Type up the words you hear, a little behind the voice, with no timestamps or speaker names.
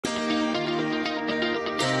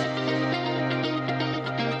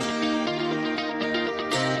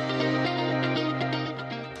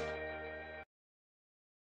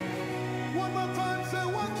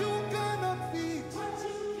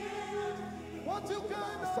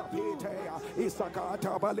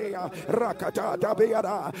Isakata balea rakata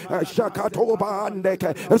tabiara shakato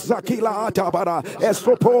bandeke zakila tabara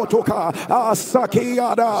esopotuka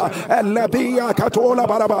asakiada elebia katola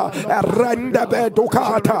baraba rende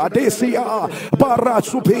bedukata disia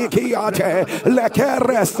barasupikiate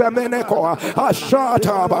lekere semeneko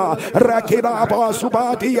ashataba rakiraba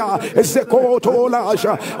subadia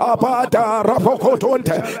zekotolasha abada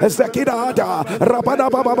rapokotonte zekirada rabada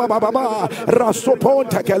baba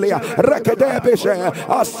rasoponte kelia rekedebeshe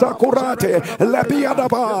asakurate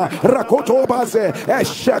lebiadaba rakotobaze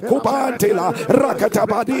eshekubantila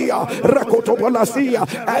rakatabadia rakotobolasia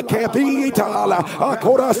ekebitala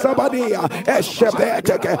akorasabadia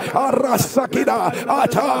eshebeteke arasakida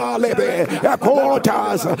atalebe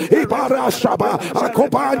akotas ibarashaba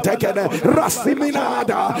akobantekene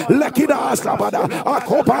rasiminada lekida sabada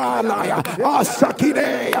akobalaya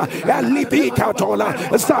asakidea elibikatola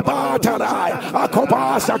sabataraya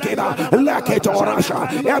akobasakida leketorasha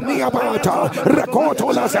emiabata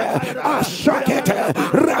rekotolase ashakete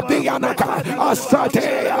rabianaka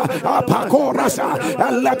asatea apakorasa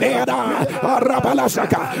elebeda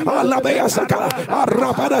arabalasaka alabeasaka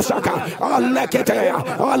arabalasaka aleketea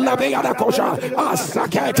alabeadakosha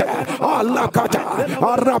asakete alakata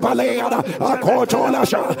arabaleada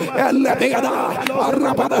akotolasha elebeda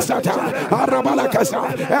arabalasata arabalakasa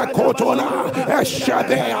ekotola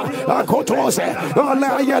eshadea akotose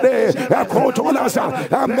alayade ekotolasa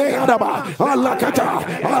ameadaba alakata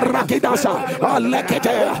arakidasa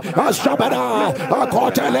alekete ashabada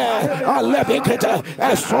akotele alebikete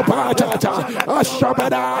esobata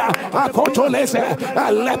ashabada akotolese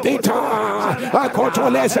alepita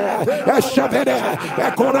akotolese eshabede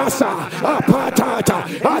ekorasa apatata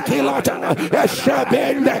akilata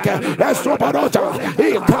eshabendeke esobarota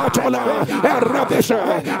ikatola erabeshe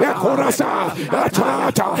ekorasa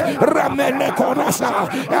atata ramene korasa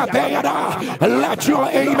abeada. Let your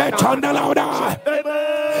amen turn louder.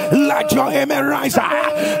 Let your amen rise.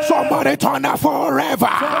 Somebody turn up forever.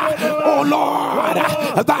 Oh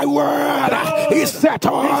Lord, thy word is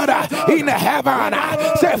settled in heaven.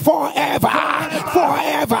 Say forever,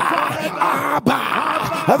 forever.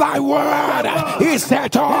 Abba, thy word is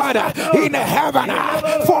settled in heaven.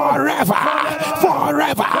 Forever,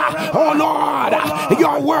 forever. Oh Lord,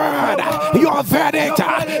 your word, your verdict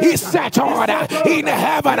is settled in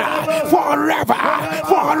heaven. Forever,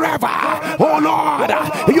 forever. Oh Lord,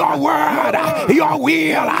 your word, your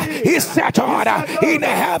will is settled in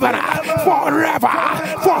heaven. Forever,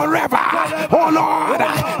 forever. Oh Lord,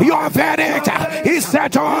 your verdict is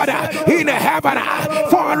settled in heaven.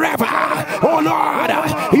 Forever. Oh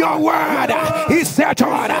Lord, your word is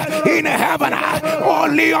settled in heaven.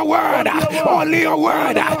 Only your word, only your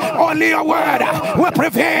word, only your word will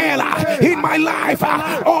prevail in my life.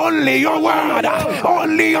 Only your word,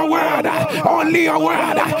 only your word, only your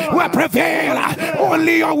word will prevail.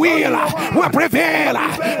 Only your will prevail.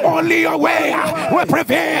 Only your way will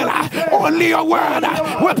prevail. Only your word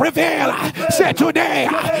will prevail. Say today,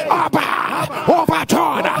 Abba,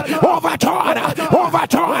 overturn, overturn,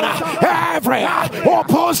 overturn every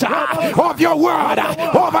opposer of your word.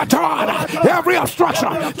 Overturn every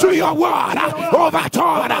obstruction to your word.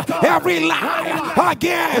 Overturn every lie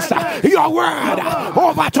against your word.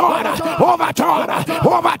 Overturn, overturn,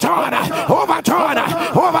 overturn, overturn,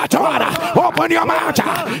 overturn. Open your mouth.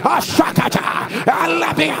 Ashakata,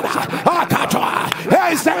 Alabiana, Akatoa,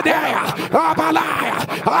 Ezedea, Abalaya,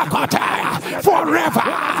 Akotaya, forever,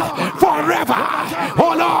 forever.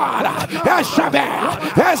 Oh Lord, Eshabe,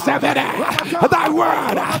 Ezebede, thy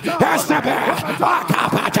word, Ezebe,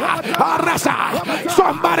 Akapata, Arasa.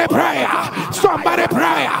 Somebody pray, somebody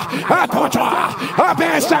pray. Akotoa,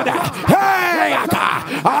 Abesada, Hey,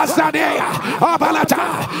 Azadea, Abalata,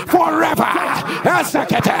 forever,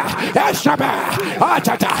 Ezekete, Eshabe,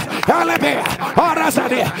 Atata, Elebe,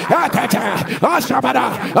 Arasade, Akata, Ashabada,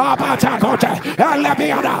 Abatakote,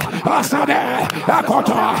 Elebiada, Asade,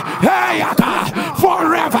 Akoto, Heyaka,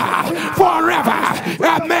 forever, forever,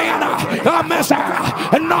 a man, a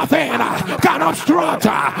messiah, nothing can obstruct,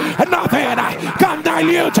 nothing can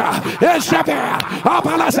dilute, Eshabe,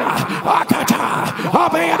 Abalasa, Akata,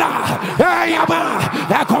 Abeda, Eyaba,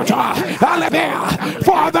 Akoto, Elebe,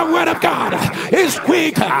 for the word of God is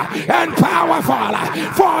quick and powerful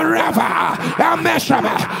forever.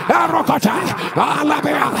 Ameshaba, Arokota,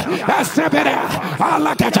 Alabia, Nsppd,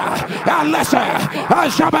 Alakata, Alessa,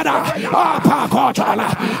 Ashabada, Apakotala,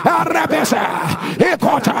 Arabesa,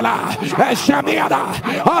 Ekotala, Shamiada,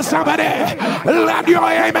 Asabade. Let your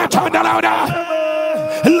amen turn louder.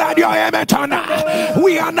 Let your amen turn.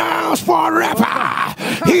 We announce forever.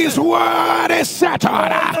 His word is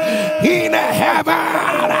settled in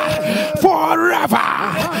heaven forever.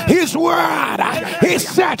 His word is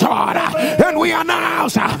settled, and we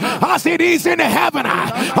announce as it is in heaven,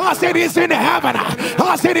 as it is in heaven,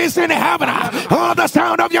 as it is in heaven. Oh, the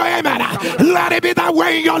sound of your amen, let it be that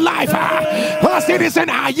way in your life, as it is in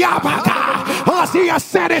Ayabaka, as he has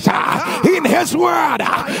said it in his word,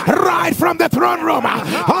 right from the throne room,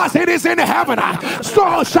 as it is in heaven,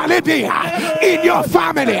 so shall it be in your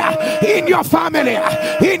family, in your family,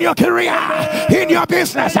 in your career, in your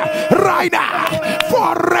business, right now,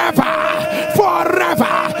 forever,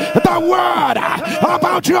 forever. The word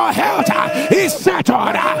about your health is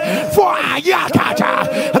settled for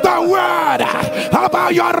Ayakata. The word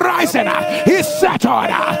about your rising is settled.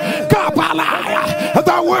 Kabbalah.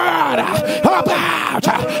 The word about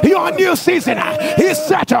your new season is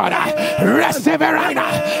settled.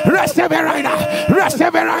 Reseverina, Reseverina,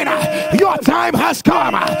 Reseverina. Your time has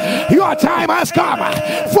come. Your time has come.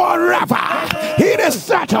 Forever. It is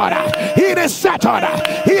settled. It is settled.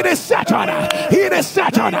 It is settled. It is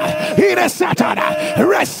settled. It is settled.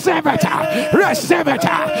 Receive it. Receive it.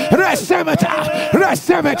 Receive it.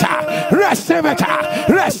 Receive it. Receive it.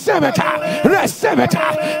 Receive it. Receive it.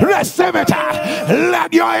 Receive it.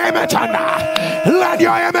 Let your amen turn. Let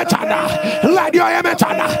your amen turn. Let your amen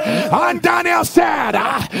turn. And Daniel said,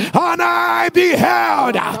 and I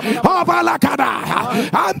beheld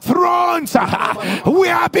and thrones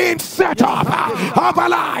were being set up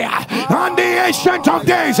on the ancient of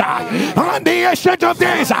days, on the ancient of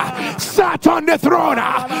days sat on the throne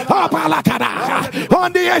on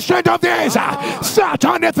the ancient of days sat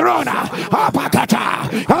on the throne.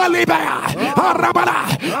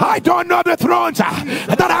 I don't know the thrones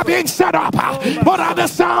that are being set up, but at the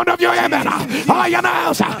sound of your amen I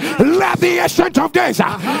announce, let the ancient of days,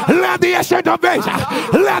 let the ancient of days,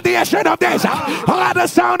 let the ancient of days, at the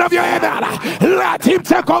sound of your amen, let him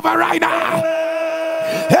take over right now.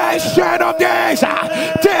 Ancient of days,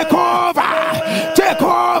 take over, take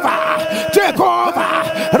over, take over,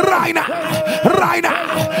 right now, right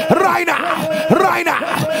now, right now, right now,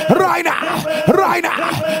 right now, right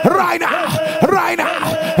now, right now, right now,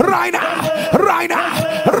 right now, right now,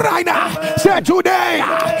 right now. Say today,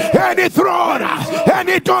 any throne,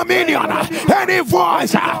 any dominion, any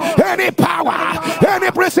voice, any power,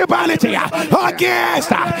 any principality against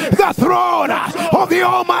the throne of the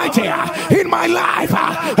Almighty in my life,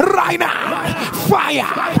 right now, fire,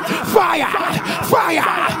 fire, fire,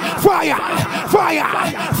 fire, fire,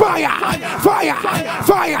 fire, fire,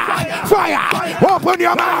 fire, fire. Open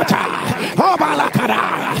your mouth. Obalakara,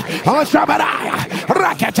 Oshabara,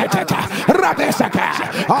 Rakatata, Rabesaka,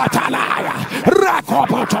 Otalaya,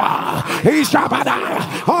 Rakopoto, Ishabada,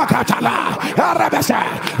 Okatala, Arabesa,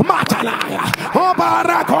 Matalaya,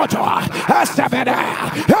 Obarakoto, Nsppd,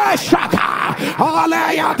 Eshaka,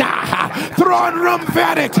 Olayada, throne room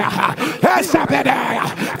verdict, Nsppd,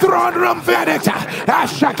 throne room verdict,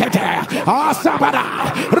 Eshakete, Osabada,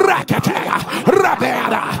 Rakete,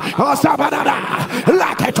 Rabeda, Osabada,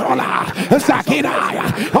 Laketola, Zakina,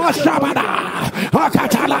 Oshabada,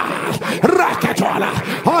 Okatala, Raketola,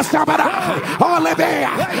 Osabada,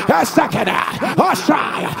 Olivia, Sakada,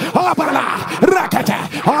 Oshaya, Obala, Rakete,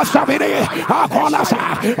 Osabidi, Okolasa,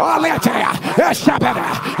 Olete, Nsppd,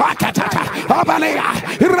 Akatata, Obalia,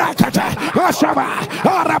 Rakete, Oshaba,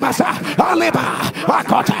 Orabasa, Oliba,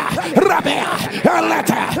 Akota, Rabia,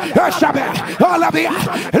 Olete, Oshabe, Olivia.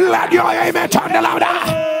 Let your amen turn louder.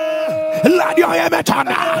 Let your amen turn.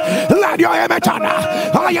 Let your amen turn.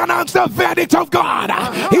 I announce the verdict of God.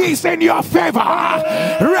 He's in your favor.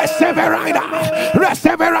 Receive it right now.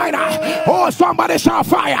 Receive it right now. Oh, somebody shout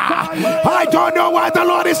fire. I don't know why the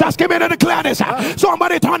Lord is asking me to declare this.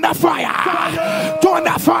 Somebody turn the fire. Turn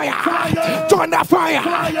the fire. Turn the fire.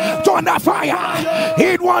 Turn the fire.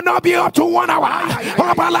 It will not be up to 1 hour.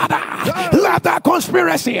 Let that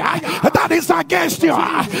conspiracy that is against you,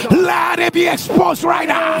 let it be exposed right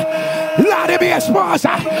now. Let it be exposed.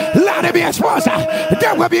 Let it be exposed.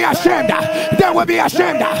 They will be ashamed. They will be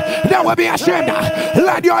ashamed. They will be ashamed.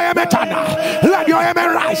 Let your amen turn. Let your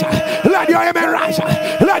amen rise. Let your amen rise.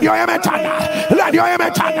 Let your amen turn. Let your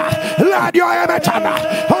amen turn. Let your amen turn.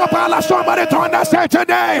 Oh, somebody turn and say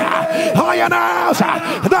today, I announce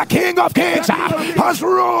the King of Kings has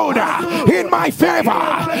ruled in my favor.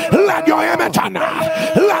 Let your amen turn.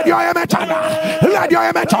 Let your amen turn. Let your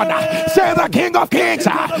amen thunder. Say the King of Kings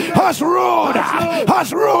has ruled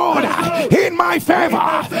in my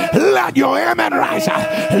favor. Let your amen rise.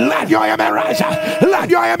 Let your amen rise. Let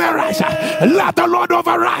your amen rise. Let the Lord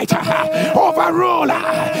overrule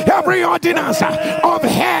every ordinance of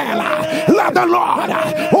hell. Let the Lord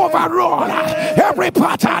overrule every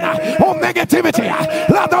pattern of negativity.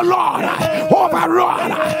 Let the Lord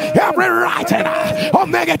overrule every writing of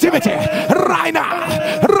negativity. Right now,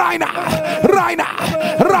 right now, right now,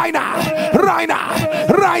 right now, right now,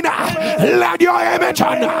 right now. Let your amen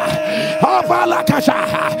thunder.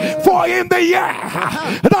 For in the year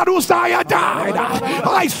that Uzziah died,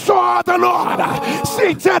 I saw the Lord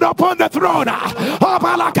seated upon the throne on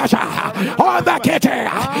the kitty.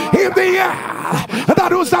 In the year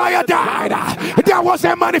that Uzziah died, there was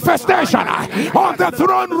a manifestation on the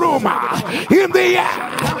throne room. In the year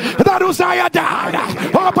that Uzziah died,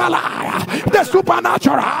 the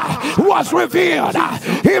supernatural was revealed.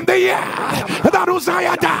 In the year that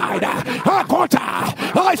Uzziah died,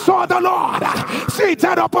 I saw the Lord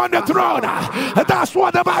seated upon the throne. That's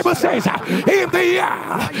what the Bible says. In the year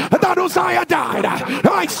that Uzziah died,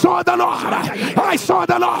 I saw the Lord. I saw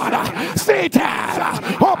the Lord seated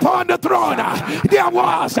upon the throne. There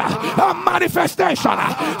was a manifestation.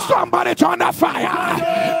 Somebody turn the fire.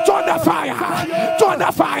 Turn the fire. Turn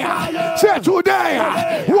the fire. Say today,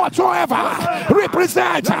 whatsoever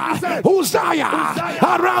represents Uzziah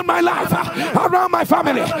around my life, around my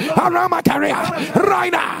family, around my career,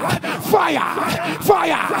 right now, fire,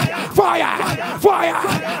 fire, fire, fire,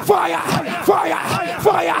 fire, fire,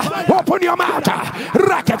 fire. Open your mouth.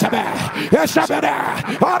 Raketabe, Eshabede,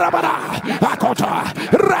 Arabada, Akota,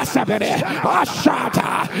 Rasabede,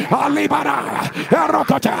 Ashata, Alibara,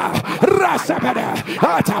 Erokota, Rasabede,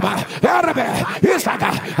 Ataba, Arabe,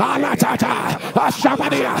 Isaka, Alatata,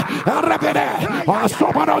 Ashabadia, Arabede,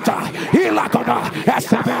 Asobarota, Ilakota,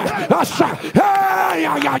 Esabe, Asha,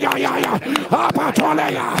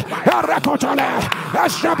 Apatolea, Erakotole,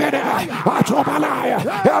 Eshabede, Atobalaya,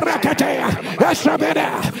 Erekate, Eshabede,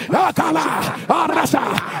 Akala, Arasa,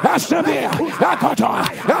 Eshabia, Akoto,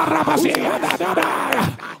 Arabazia,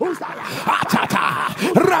 Atata,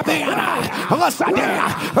 Rabiana, Osadea,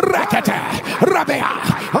 Rekate, Rabia,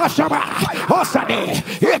 Oshaba, Osade,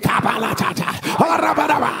 Ikabalatata,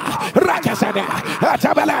 Arabadaba, Rakasade,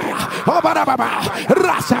 Atabale, Obarababa,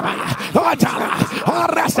 Rasaba, Otala,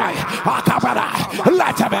 Orasa, Akabada,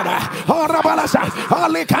 Latabeda, Orabalasa,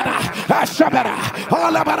 Olikana, Ashabeda,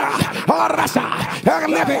 Olabara, Orasa,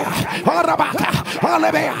 Elebia, Orabaka,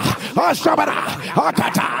 Olebia, Oshabada,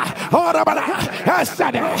 Okata, Orabala,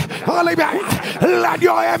 Asade, Olebia. Let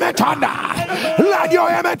your amen thunder. Let your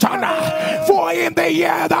amen thunder. For in the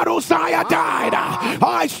year that Uzziah died,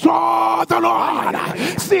 I saw the Lord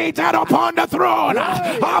seated upon the throne.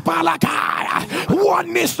 What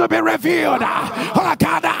needs to be revealed?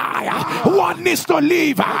 What needs to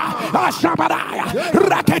leave?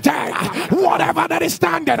 Whatever that is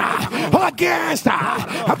standing against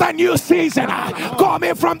the new season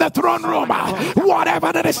coming from the throne room,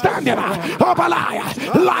 whatever that is standing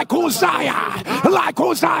like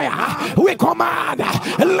Uzziah, we command,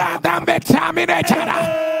 let them be terminated.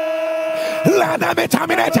 Let them be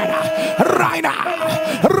terminated right now,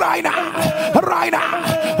 right now, right now,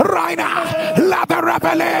 right now. Let the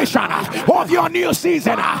revelation of your new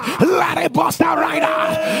season, let it bust out right now.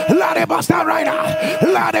 Let it bust out right now.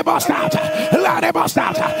 Let it bust out. Let it bust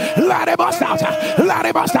out. Let it bust out. Let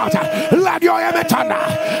it bust out. Let your amen thunder.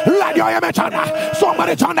 Let your amen thunder.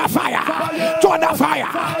 Somebody turn the fire. Turn the fire.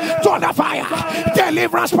 Turn the fire.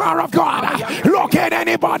 Deliverance power of God. Locate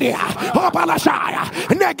anybody.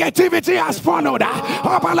 Negativity has followed.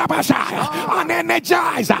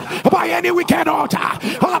 Unenergized by any wicked altar.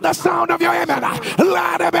 At the sound of your amen.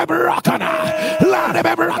 Let it be broken. Let it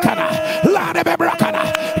be broken. Let it be broken.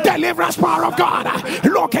 Deliverance power of God.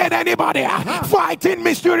 Locate anybody fighting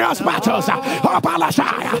mysterious battles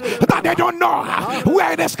that they don't know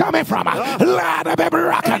where it is coming from. Let it be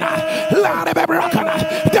broken. Let it be broken.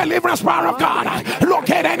 Deliverance power of God.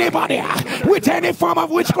 Locate anybody with any form of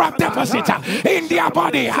witchcraft deposit in their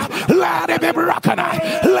body. Let it be broken.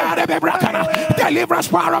 Let it be broken. Deliverance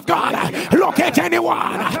power of God. Locate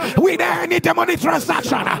anyone with any demonic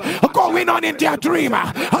transaction going on in their dream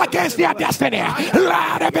against their destiny.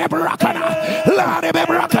 Let it be broken. Let it be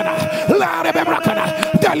broken. Let it be broken.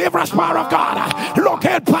 Deliverance power of God.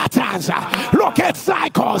 Locate patterns. Locate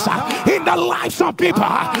cycles in the lives of people.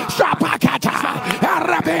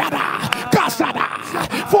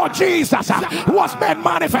 For Jesus was made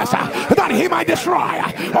manifest that he might destroy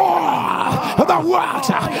all the works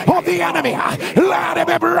of the enemy, let it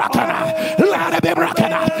be broken. Let it be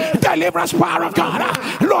broken. Deliverance power of God.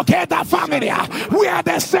 Look at the family where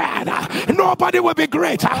they said nobody will be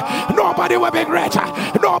greater. Nobody will be greater.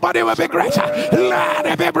 Nobody will be greater. Let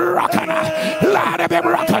it be broken. Let it be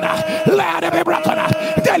broken. Let it be broken.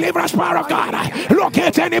 Deliverance power of God. Look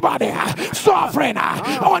at anybody suffering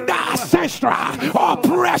under ancestral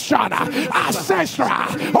oppression.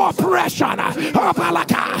 Ancestral oppression.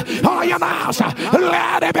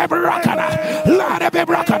 Let it be broken. Let it be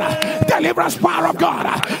broken. Deliverance power of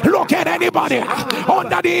God. Look at anybody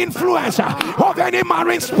under the influence of any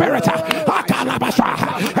marine spirit.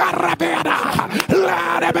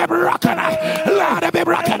 Let it be broken. Let it be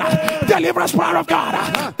broken. Deliverance power of God.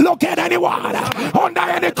 Look at anyone under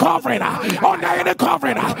any covering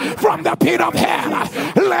from the pit of hell.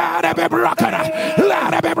 Let it be broken.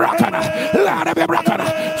 Let it be broken. Let it be broken.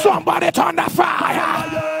 Somebody turn the fire.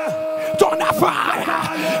 Turn the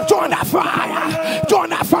fire. Turn the fire. Turn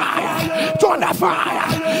the fire. Turn the fire.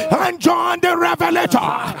 And John the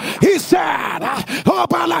Revelator, he said,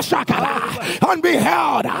 and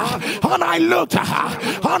beheld, and I looked,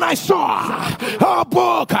 and I saw a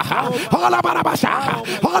book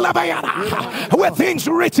with things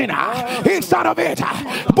written inside of it,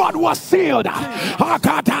 but was sealed.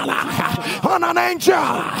 And an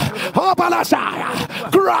angel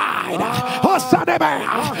cried,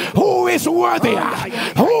 who is worthy?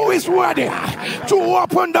 Who is worthy to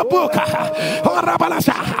open the book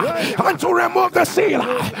and to remove the seal?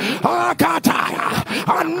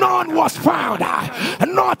 And none was found,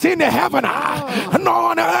 not in heaven,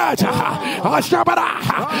 nor on earth.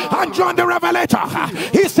 And John the Revelator,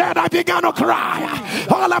 he said, I began to cry,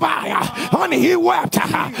 and he wept.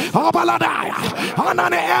 And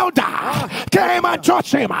an elder came and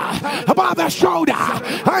touched him by the shoulder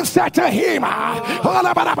and said to him,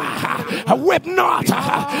 weep not,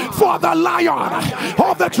 for the Lion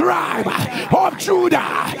of the tribe of Judah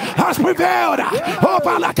has prevailed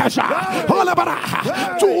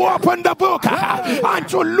to open the book and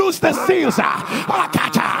to loose the seals.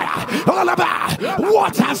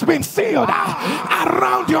 What has been sealed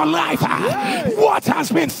around your life? What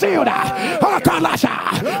has been sealed?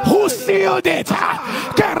 Who sealed it?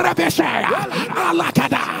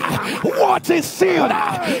 What is sealed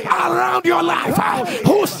around your life?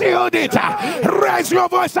 Who sealed it? Raise your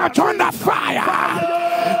voice and turn the fire.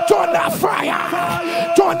 Turn the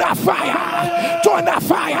fire. Turn the fire. Turn the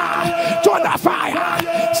fire. Turn the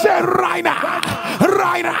fire. Say right now.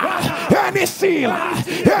 Right now. Any seal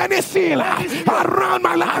around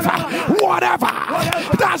my life, whatever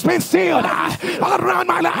that's been sealed around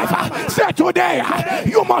my life, say today,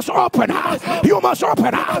 you must open. You must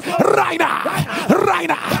open right now. Right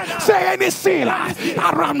now. Say any seal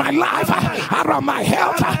around my life, around my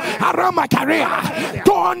health, around my career,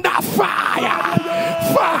 turn the fire.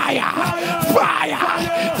 Fire. Fire.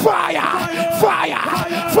 Fire. Fire.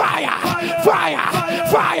 Fire. Fire.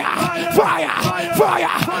 Fire. Fire.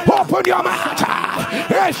 Fire. Open your mouth.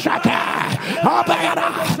 Eshaka. Abayana.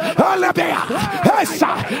 Alabia.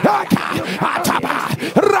 Esa. Aka. Ataba.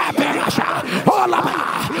 Rabirasha. Olaba.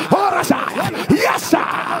 Orasa. Yes, sir.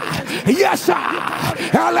 Yes, sir.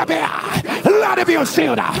 Alabia. Let it be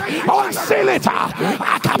sealed. Unseal it.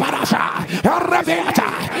 Akabarasha. Rabiata.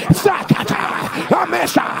 Zakata.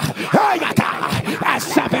 Amesha. Ayaka.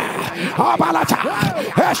 Asabe. Abalata.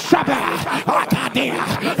 Asabe. Akadia.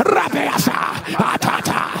 Rabiasa.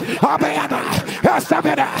 Atata. Abayana.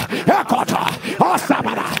 Asabeda. Ekoto.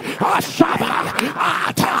 Asabada. Asaba.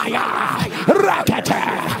 Ataya. Rakete.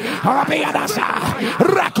 Abayadasa.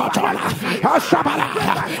 Rakotola. Asabada.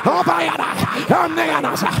 Abayana.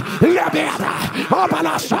 Ameanasa. Labiana.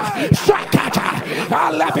 Abalasa. Shakata.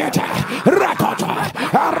 Alabete. Rakoto.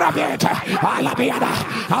 Arabete. Alabiana.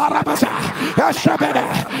 Arabasa. Asabeda.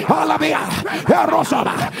 Alabia.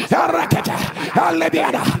 Rosoma. Rakete.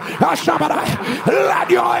 Alabiana. Asabada. Let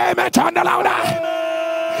your amen turn louder.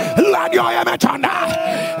 Let your amen turn.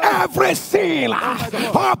 Every seal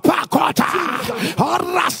or pakota or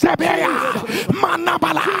rasebea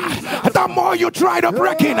manabala, the more you try to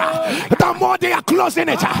break in, the more they are closing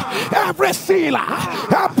it. Every seal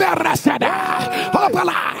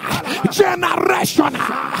generational,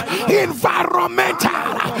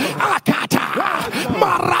 environmental, akata,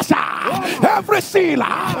 marasa. Every seal,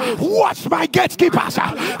 watch my gatekeepers.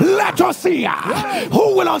 Let us see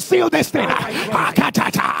who will unseal this thing.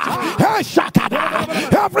 Akatata, shakada.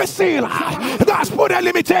 Every every seal that's put a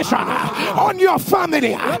limitation on your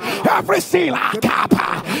family, every seal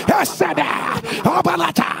kappa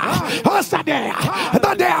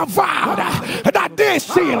that they have vowed that this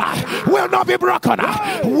seal will not be broken,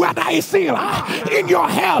 whether it's seal in your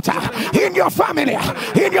health, in your family,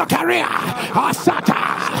 in your career,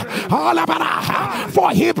 for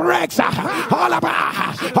he breaks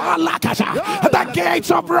the gates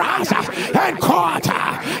of brass and caught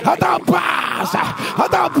the bars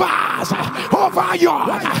over your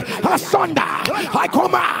asunder. I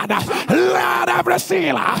command, let every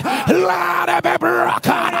seal, let it be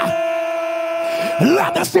broken.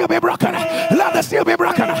 Let the seal be broken. Let the seal be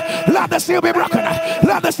broken. Let the seal be broken.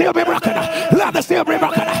 Let the seal be broken. Let the seal be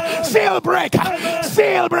broken. Seal breaker.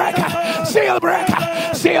 Seal breaker. Seal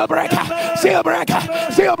breaker. Seal breaker. Seal breaker.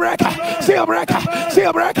 Seal breaker. Seal breaker.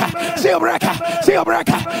 Seal breaker. Seal breaker. Seal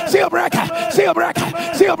breaker. Seal breaker. Seal breaker.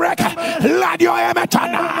 Seal breaker. Let your amen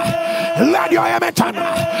turn. Let your amen turn.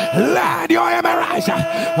 Let your amen rise.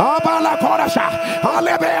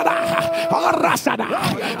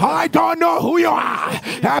 I don't know who you are.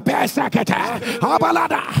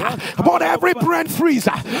 But every brain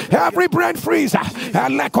freezer,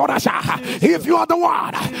 if you are the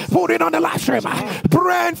one, put it on the live stream.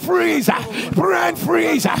 Brain freezer,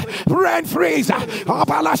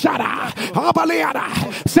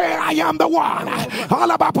 say I am the one.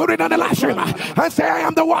 All about put it on the live stream and say I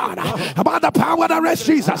am the one. About the power that raised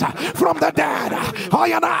Jesus from the dead.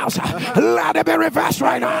 Let it be reversed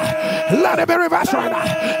right now. Let it be reversed right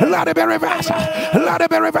now. Let it be reversed. Let it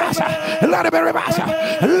be reversed. Let it be reversed.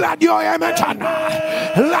 Let your amen turn.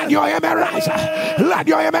 Let your amen rise. Let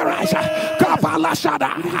your amen rise.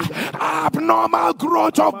 Abnormal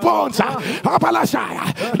growth of bones.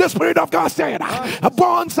 The Spirit of God said,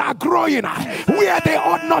 bones are growing where they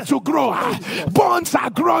ought not to grow. Bones are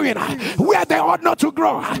growing where they ought not to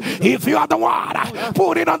grow. If you are the one,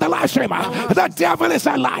 put it on the live stream. The devil is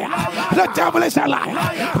a liar. The devil is a liar.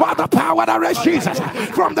 By the power that raised Jesus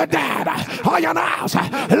from the dead,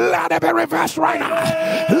 let it be reversed right now.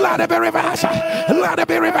 Let it be reversed. Let it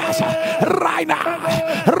be reversed right now.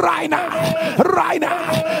 Right now. Right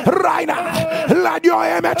now. Right now. Let your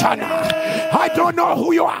amen turn. I don't know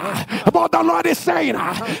who you are, but the Lord is saying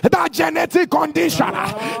that genetic condition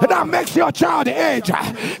that makes your child age,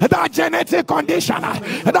 that genetic condition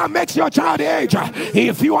that makes your child age,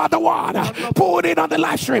 if you are the one, put it on the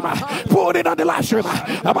live stream. Put it on the live stream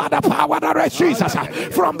about the power that raised Jesus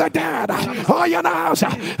from the dead.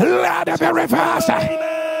 Let it be reversed.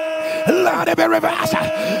 Let it be reversed.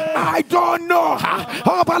 I don't know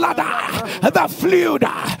the fluid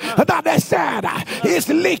that they said is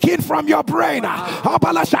leaking from your brain.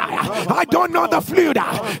 I don't know the fluid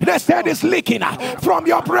they said is leaking from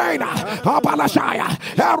your brain. I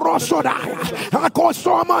got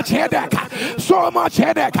so much headache. So much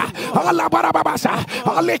headache.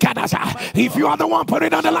 If you are the one, put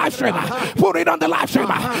it on the live stream. Put it on the live stream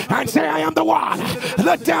and say I am the one.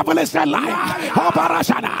 The devil is a liar.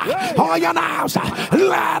 Oh, your house,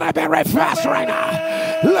 let it be reversed right now.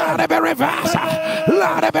 Let it be reversed.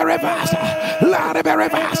 Let it be reversed. Let it be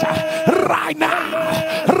reversed right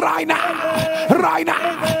now. Right now. Right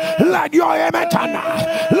now. Let your amen turn.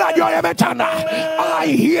 Let your amen turn. I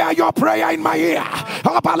hear your prayer in my ear.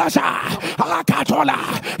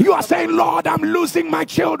 You are saying, Lord, I'm losing my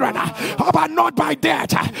children, but not by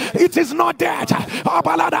death. It is not death.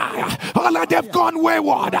 They've gone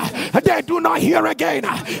wayward. They do not hear again.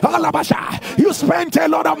 You spent a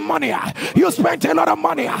lot of money. You spent a lot of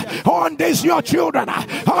money on these your children.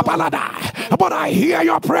 But I hear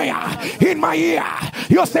your prayer in my ear.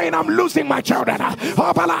 You're saying I'm losing my children.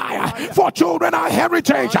 For children are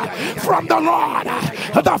heritage from the Lord.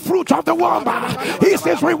 The fruit of the womb is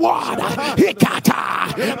his reward.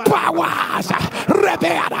 Powers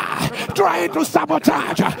trying to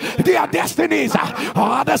sabotage their destinies.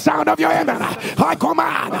 The sound of your amen. I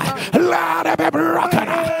command, let it be broken.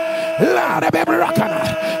 Let it be broken.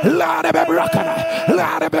 Let it be broken.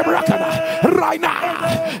 Let it be broken. Right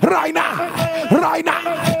now. Right now. Right now.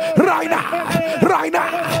 Right now. Right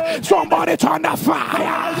now. Somebody turn the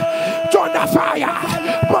fire. Turn the fire.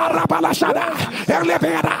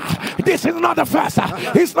 This is not the first.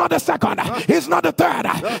 It's not the second. It's not the third.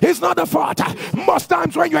 It's not the fourth. Most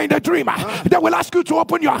times when you're in the dream, they will ask you to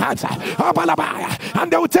open your hands.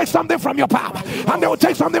 And they will take something from your palm. And they will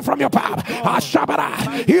take something from your palm.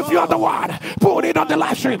 If you're the one, put it on the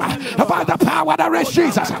live stream by the power that raised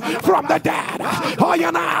Jesus from the dead. Oh,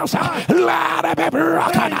 your house, let it be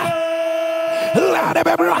broken. Let it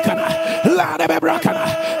be broken. Let it be broken.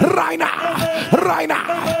 Right now. Right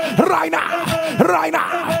now. Right now. Right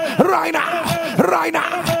now. Right now. Right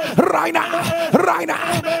now. Right now. Right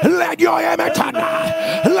now. Let your amen turn.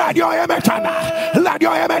 Let your amen turn. Let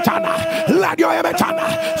your amen turn. Let your amen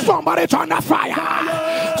turn. Somebody turn the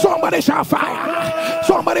fire. Somebody shall fire.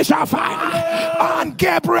 Somebody shall fire. And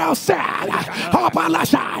Gabriel said,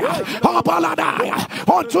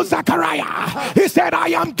 unto Zechariah, he said, I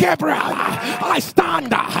am Gabriel. I stand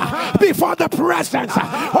before the presence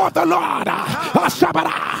of the Lord.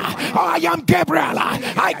 I am Gabriel.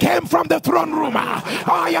 I came from the throne room.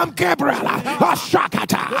 I am Gabriel.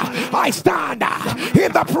 I stand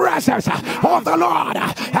in the presence of the Lord.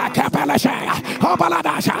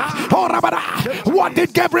 What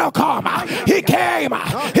did Gabriel come? He came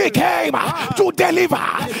to deliver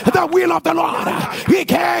the will of the Lord. He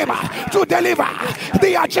came to deliver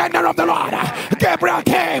the agenda of the Lord. Gabriel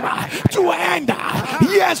came to end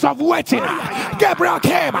years of waiting. Gabriel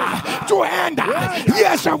came to end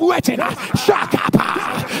years of waiting.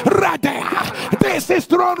 Shakapa, Radea. This is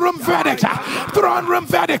throne room verdict. Throne room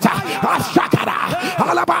verdict. Shakara,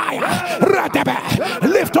 Alabaya, Radebe.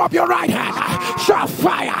 Lift up your right hand. Shall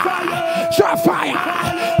fire. Shall fire.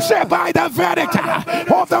 Say by the verdict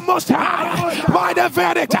of the Most High. By the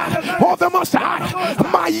verdict of the Most High.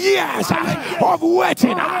 My years of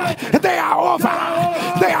waiting, they are over.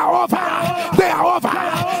 They are over. They are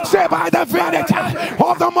over. Say by the verdict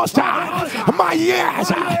of the Most High. My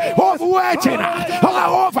years of waiting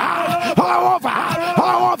are over. Are over.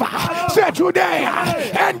 Are over. Say today,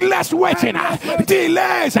 endless waiting,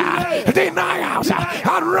 delays, denials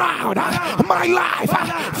around my life.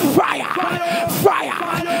 Fire. Fire.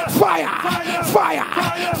 Fire. Fire.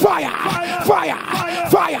 Fire. Fire.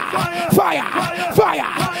 Fire. Fire. Fire.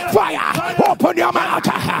 Fire. Open your mouth.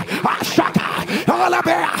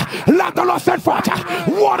 Let the Lord send forth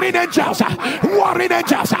warring angels. Warring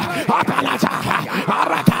angels.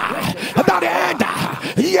 That end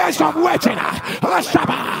years of waiting.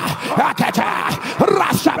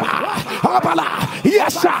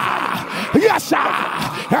 Yes, sir. Yes, sir.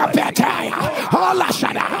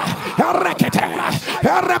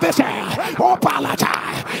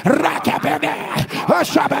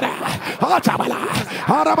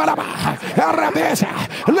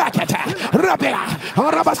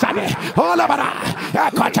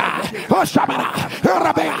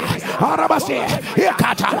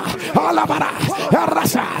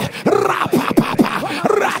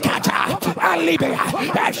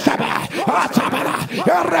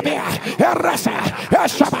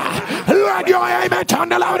 Let your amen turn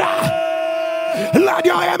louder. Let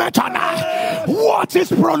your amen turn. What is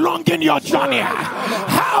prolonging your journey?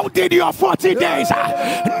 How did your 40 days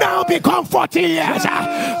now become 40 years?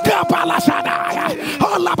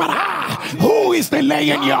 Who is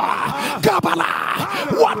delaying you?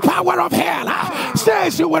 What power of hell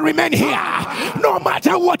says you will remain here no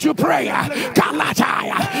matter what you pray?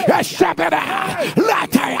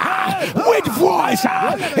 Which voice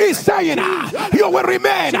is saying you will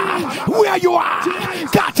remain where you are?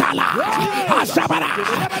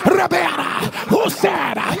 Who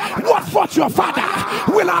said what fought your father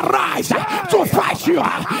will arise to fight you?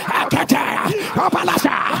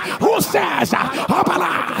 Who says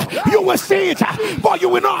you will see it but you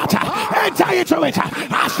will not enter into it?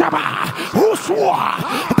 Who swore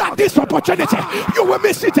that this opportunity you will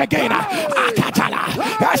miss it again?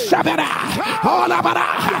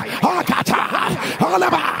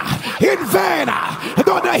 In vain,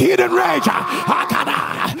 though the hidden rage,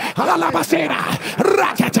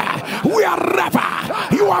 wherever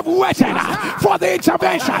you have waited for the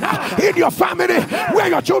intervention in your family, where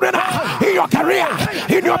your children are, in your career,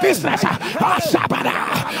 in your business, the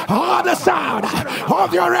sound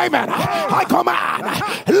of your amen, I command,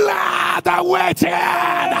 let the waiting,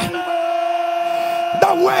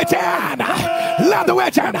 let the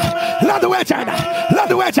waiting, let the waiting, let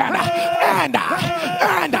the waiting, and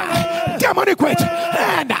demonic wait,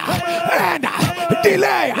 and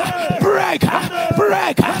delay, break,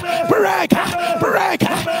 break, break, break,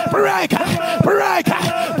 break, break,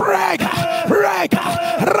 break, break,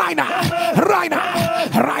 right now, right now,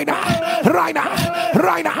 right now, right now,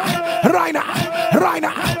 right now, right now, right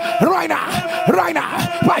now, right now, right now,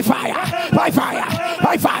 by fire, by fire,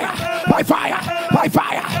 by fire, by fire, by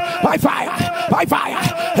fire, by fire, by fire.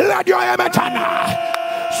 Let your amen turn.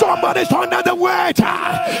 Somebody's under the weight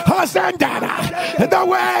has ended. The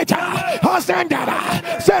weight has ended.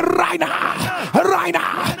 Say right now, right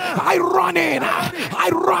now. I run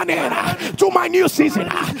in to my new season.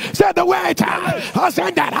 Say the weight has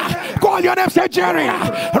ended. Call your name, say Jerry.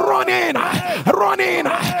 Run in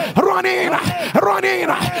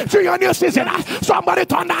to your new season. Somebody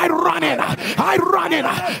turn. I run in.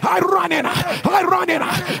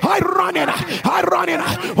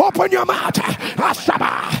 Open your mouth.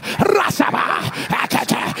 Rasaba.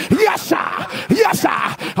 Yes, sir. Yes,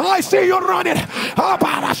 sir. I see you running.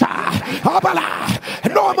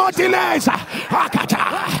 No more delays. Akata.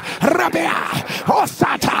 Rabia.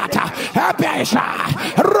 Osatata. Abesha.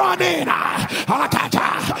 Running.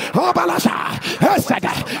 Akata. Obalasha.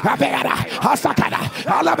 Esada. Abera. Asakada.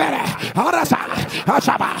 Alabere. Arasa.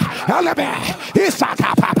 Asaba. Alabe.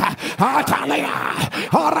 Isaka Papa. Atalia.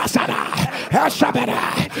 Arasada. Eshabera.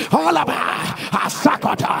 Alaba.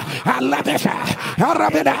 Asakota. Alabesha.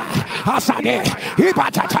 Arabida. Asade.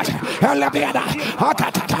 Ibatata. Alabeda.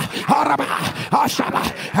 Akatata. Araba. Ashaba.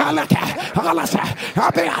 Alaka. Alasa.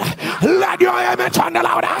 Abia. Let your image on the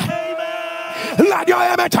louder. Let your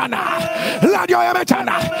image on. Let your image on.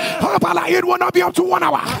 Opala, it will not be up to 1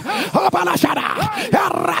 hour. Opala Shada.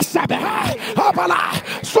 Rasabe. Opala.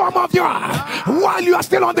 Some of you, while you are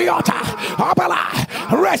still on the altar,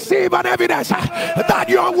 Opala, receive an evidence that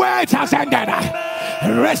your wait has ended.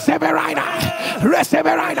 Receive it right now. Receive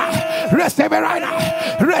it right now. Receive it right now.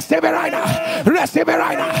 Receive it right now. Receive it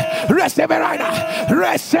right now. Receive it right now.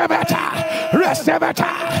 Receive it. Receive it.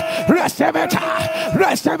 Receive it.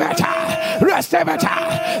 Receive it. Receive it.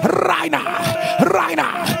 Right now. Right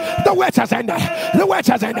now. The wait has ended. The wait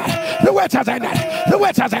has ended. The wait has ended. The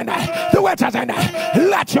wait has ended. The wait has ended.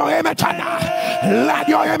 Let your image turn. Let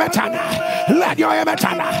your image turn. Let your image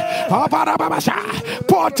turn.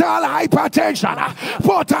 Portal hypertension.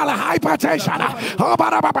 Portal hypertension.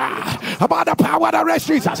 About the power that raised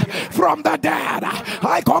Jesus from the dead.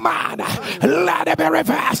 I command. Let it be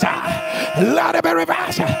reversed. Let it be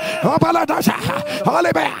reversed.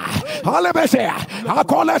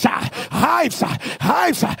 Hives.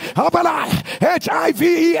 HIVES.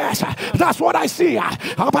 That's what I see.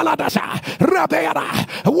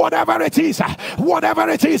 Whatever it is. Whatever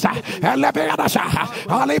it is.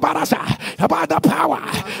 About the power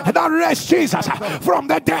that raised Jesus from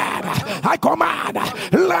the dead. I command.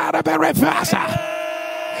 Let it be reversed.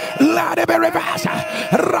 Let it be reversed.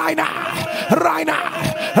 Right now. Right now.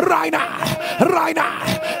 Right now. Right now.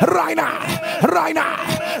 Right now. Right now.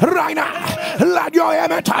 Right now. Let your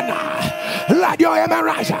image turn. Let your image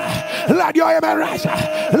rise. Let your image rise.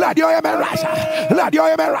 Let your image rise. Let your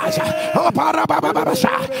image rise.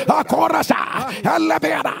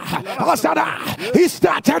 He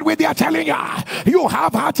started with you telling you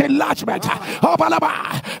have heart enlargement.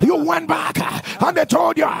 You went back and they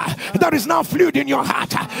told you there is now fluid in your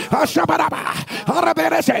heart.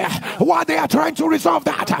 While they are trying to resolve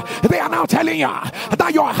that, they are now telling you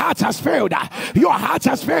that your heart has failed. Your heart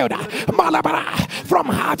has failed. From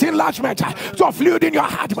heart enlargement to fluid in your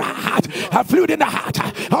heart, fluid in the heart,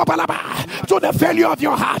 to the failure of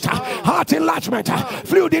your heart, heart enlargement,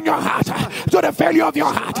 fluid in your heart, to the failure of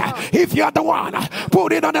your heart. If you're the one,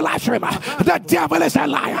 put it on the live stream. The devil is a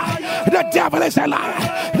liar. The devil is a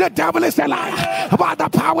liar. The devil is a liar. About the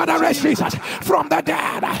power that raised Jesus from the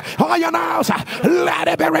dead. All your house, let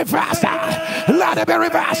it be reversed. Let it be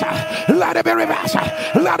reversed. Let it be reversed.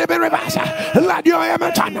 Let it be reversed. Let your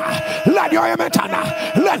image turn. Let your image turn.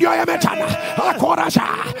 Let your image turn.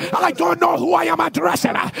 I don't know who I am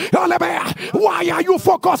addressing. Why are you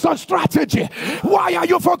focused on strategy? Why are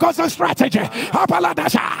you focused on strategy?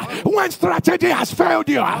 When strategy has failed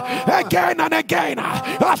you again and again,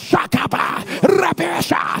 to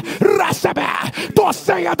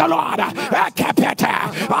say the Lord,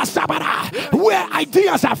 where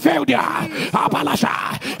ideas have failed you,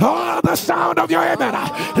 the sound of your amen,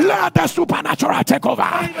 let the supernatural take over.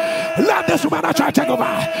 Let the supernatural take over.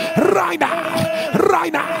 Right now,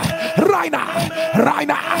 right now, right now, right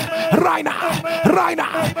now, right now, right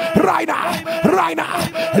now, right now, right now.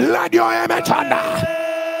 Let your amen turn.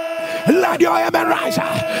 Let your amen rise.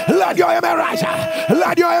 Let your amen rise.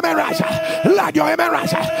 Let your amen rise. Let your amen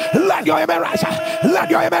rise. Let your amen rise. Let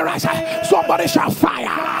your amen rise. Somebody shall fire.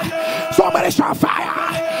 Somebody shall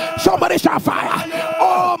fire. Somebody shall fire.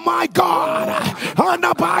 Oh my God. And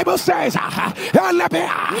the Bible says, and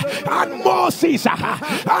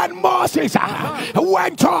Moses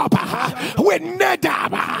went up with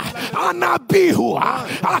Nadab and Abihu,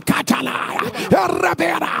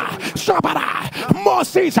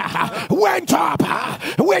 Moses went up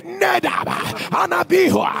with Nadab and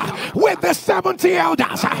Abihu with the 70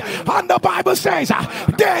 elders. And the Bible says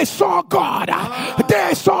they saw God.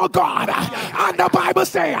 They saw God. And the Bible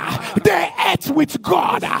says they ate with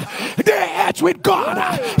God. They ate with God.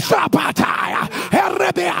 Shabbatai,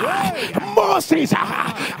 Herebia, Moses,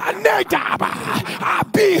 Nadab,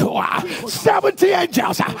 Abihu, 70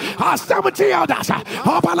 angels, 70 elders,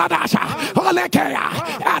 Obaladash, Olekea,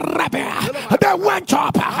 Arabia. They went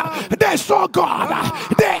up, they saw God,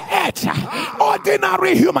 they ate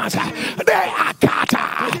ordinary humans, they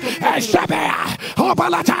akata, Shabia,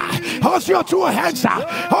 Obalata, hold your two hands,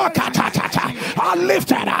 Okatata, are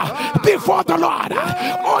lifted before the Lord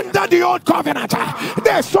under the old covenant.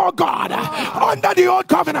 They saw God under the old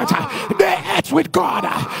covenant. They ate with God.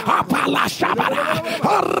 Apalashabara,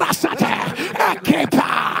 Rasate,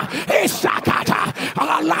 Ekipa, Isakata,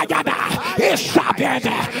 Alayada,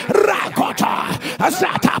 Ishabede, Rakota,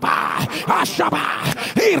 Zataba, Ashaba,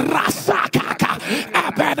 Irasakaka,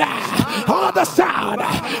 Ebede. All the sound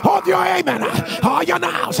of your amen, all your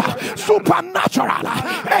nows, supernatural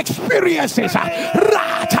experiences,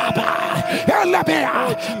 Rataba,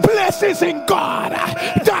 Elebea, places in God,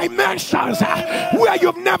 dimensions where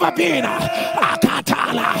you've never been.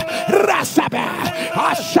 Akatala, Rasabe,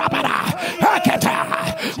 Ashabara, Akata,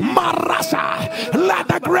 Marasa. Let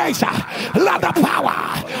the grace, let the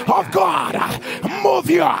power of God move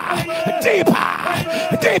you deeper,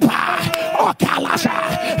 deeper. Okalasha,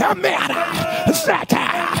 Emera, Zeta,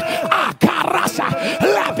 Akarasa,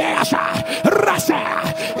 Labesha, Rasa,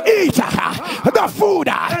 eat the food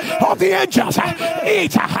of the angels,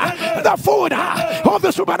 eat the food of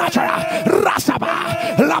the supernatural.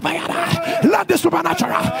 Rasaba, Labayana, let the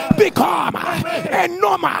supernatural become a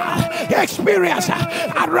normal experience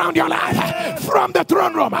around your life. From the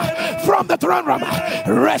throne room, from the throne room,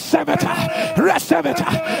 receive it, receive it,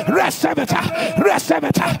 receive it, receive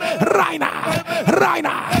it, Raina,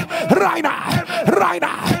 Raina, Raina, Raina,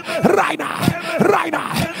 Raina, Raina,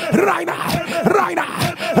 Raina, Raina,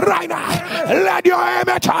 Raina. Let your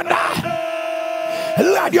amen thunder.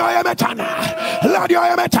 Let your amen thunder. Let your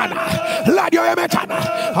amen thunder. Let your amen thunder.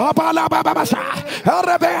 Abala babasa,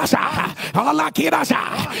 Rebesa,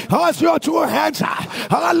 Alakirasa. As your two hands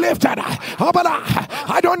are lifted.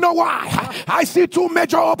 I don't know why. I see two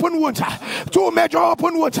major open wounds. Two major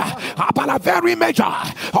open wounds. Abala very major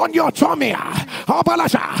on your tummy.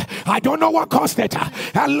 Abalasha. I don't know what caused it.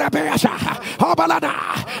 Alebeasa.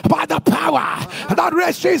 Abalada. By the power that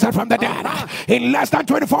raised Jesus from the dead. In less than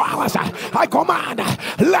 24 hours, I command,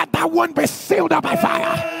 let that one be sealed up by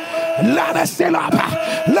fire. Let it seal up.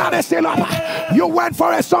 Let it seal up. You went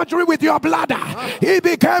for a surgery with your bladder. It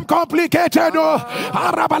became complicated.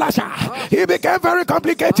 It became very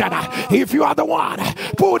complicated. If you are the one,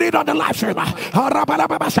 put it on the live stream.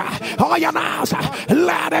 Oh, your nose.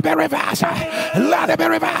 Let it be reversed. Let it be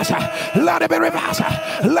reversed. Let it be reversed.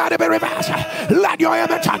 Let it be reversed. Let your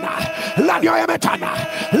amen thunder. Let your amen thunder.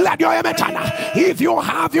 Let your amen thunder. If you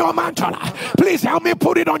have your mantle, please help me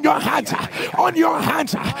put it on your hands. On your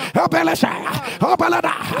hands. If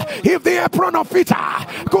the apron of Peter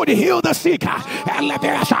could heal the sick,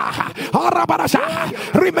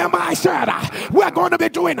 remember I said we're going to be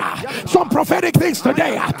doing some prophetic things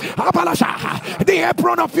today. The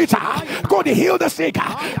apron of Peter could heal the sick.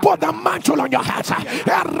 Put the mantle on your hands.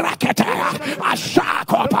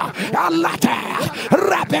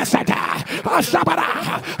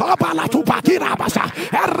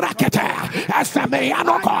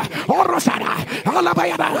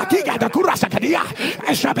 The Kurasa Kadia,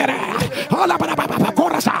 Eshabere, Alabama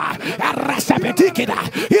Korasa, Resepetikida,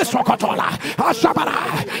 Isokotola,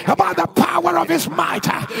 Ashabara, by the power of his might,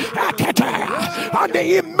 and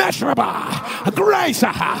the immeasurable grace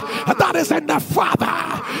that is in the Father,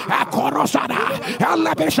 Korosana,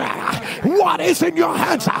 Alabesha, what is in your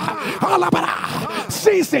hands, Alabara,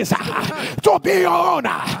 ceases to be your owner,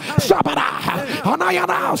 Shabara,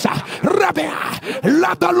 Anayanas, Rebea,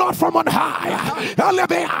 let the Lord from on high,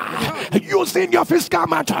 Alabea, using your fiscal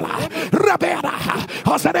mantle, Rebea,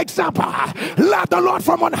 as an example, let the Lord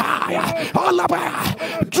from on high,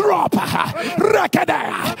 Alabea, drop, Rekede,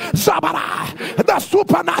 Sabara, the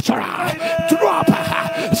supernatural, drop,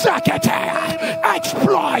 Zakete,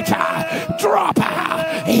 exploit, drop,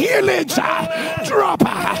 healings, drop,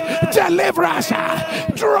 deliverance,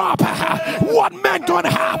 drop, what men don't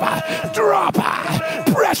have, drop,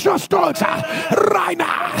 precious stones, Raina,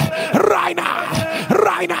 Raina,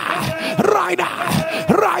 Raina, Raina,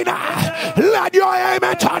 Raina, let your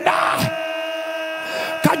amen thunder.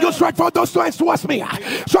 Can you stretch for those hands towards me?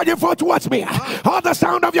 Stretch forth towards me. All the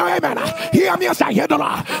sound of your amen. Hear me as I hear the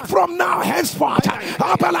Lord. From now henceforth,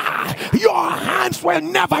 your hands will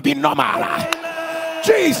never be normal.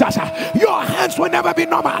 Jesus, your hands will never be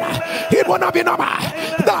normal. It will not be normal.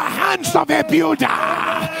 The hands of a builder,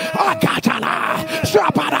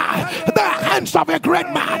 the hands of a great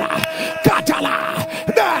man,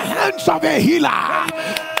 the hands of a healer,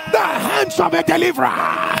 the hands of a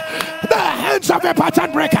deliverer, the hands of a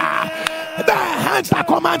pattern breaker, the hands that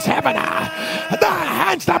commands heaven, the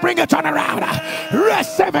hands that bring a turnaround.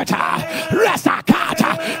 Receive it,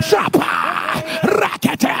 Resakata, Shapa,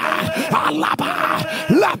 Rakete, Alaba.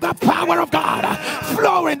 Let the power of God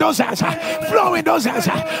flow in those hands, flow in those hands,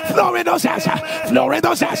 flow in those hands, flow in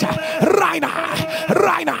those hands. Raina,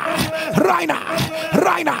 Raina, Raina,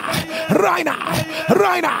 Raina, Raina,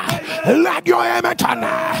 Raina. Let your amen turn.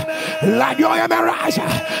 Let your amen rise.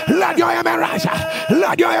 Let your amen rise.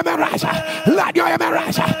 Let your amen rise. Let your amen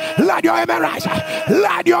rise. Let your amen rise.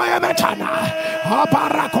 Let your amen turn.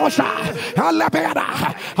 Abarakosa, Alabeda,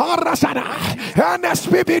 Arasana, and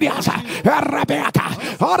Nsppd, Rebecca,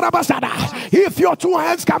 Arabasana. If your two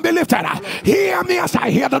hands can be lifted, hear me as I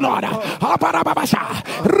hear the Lord. Abarabasha,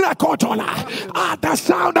 Rakotola, at the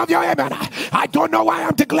sound of your amen. I don't know why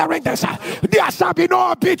I'm declaring this. There shall be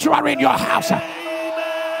no obituary in your house.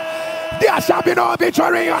 There shall be no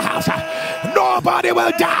obituary in your house. Nobody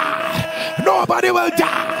will die. Nobody will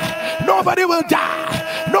die. Nobody will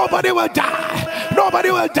die. Nobody will die.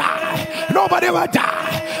 Nobody will die. Nobody will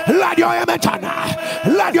die. Let your amen turn.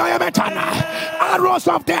 Let your amen turn. Arrows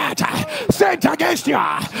of death sent against you.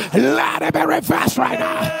 Let it be reversed right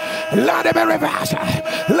now. Let it be reversed.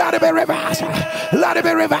 Let it be reversed. Let it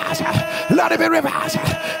be reversed. Let it be reversed.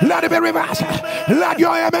 Let it be reversed. Let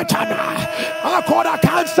your amen turn. I call the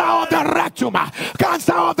cancer of the rectum.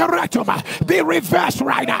 Cancer of the rectum. Be reversed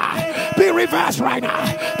right now. Be reversed right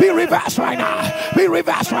now. Be reversed right now. Be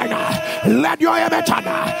reversed right now. Let your amen turn.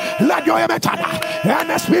 Let your amen turn. And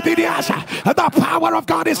the power of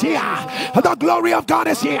God is here. The glory of God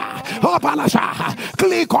is here.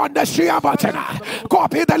 Click on the share button.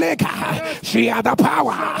 Copy the link. Share the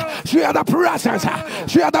power. Share the presence.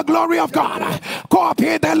 Share the glory of God.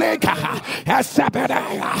 Copy the link. Nsppd.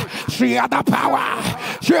 Share the power.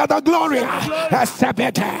 Share the glory.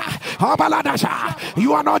 Nsppd.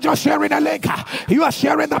 You are not just sharing the link. You are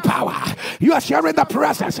sharing the power. You are sharing the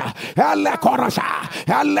presence.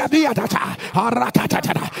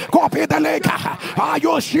 Copy the link. Are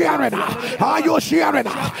you sharing? Are you sharing?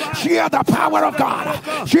 Share the power of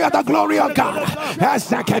God. Share the glory of God.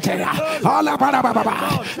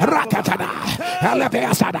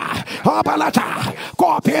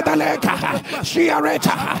 Copy the link. Share it.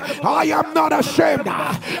 I am not ashamed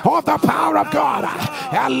of the power of God.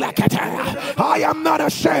 I am not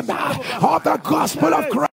ashamed of the gospel of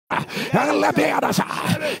Christ.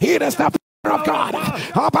 It is the of God.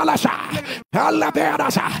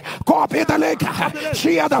 Copy the link.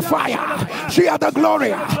 Share the fire. Share the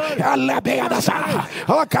glory.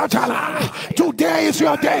 Today is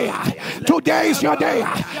your day. Today is your day.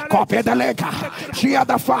 Copy the link. Share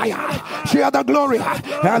the fire. Share the glory. Copy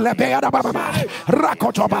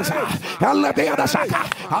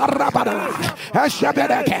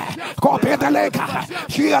the link.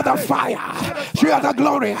 Share the fire. Share the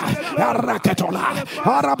glory.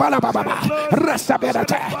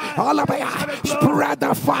 Spread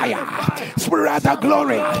the fire, spread the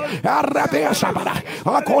glory.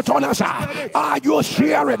 Are you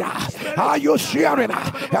sharing? Are you sharing?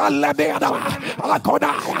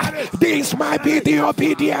 This might be the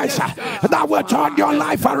obedience that will turn your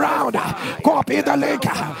life around. Copy the link,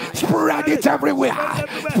 spread it everywhere,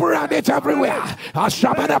 spread it everywhere.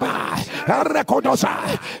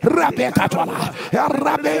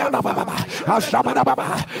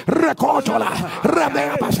 Rekotola,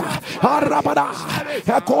 Rabeabasa, Arabada,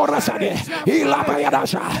 Korasani,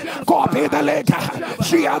 Ilabayadasha, copy the link,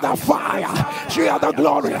 share the fire, share the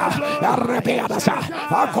glory, Arabeadasa,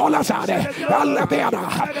 Akolasade, Alabeada,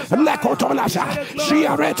 Lekotolasa,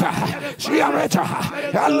 share it,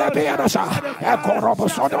 Alabeadasa,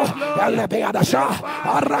 Ekorobosodo, Alabeadasa,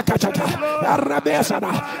 Arakatata,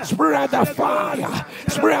 Arabesana, spread the fire,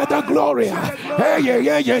 spread the glory,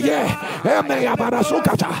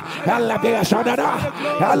 Emeyabarasukata, Alla Beasada,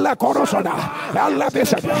 Alla Corosada, Alla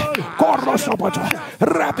Besada, Corosoboto,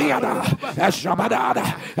 Rabiada,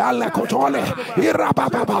 Eshabada, Alla Cotole,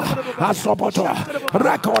 Irababa, Asoboto,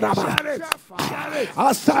 Rakoraba.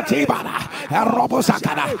 Asatibana,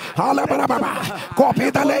 Robosakana, Alabarababa, copy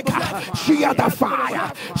the lake, she had the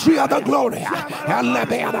fire, she had the glory,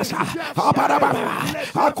 Elebeanasa, Abarababa,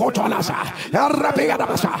 Akotonasa,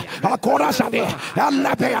 Arabeanasa, Akorasade,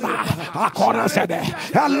 Elebeana, Akorasade,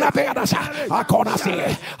 Elebeanasa,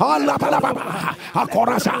 Akorasi, Alabarababa,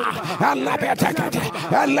 Akorasa, Elebeatek,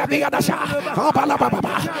 Elebeanasa,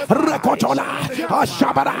 Abalababa, Rekotola,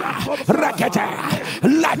 Ashabara, Rekete,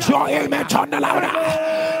 let your amen turn louder.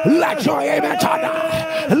 Let your amen turn.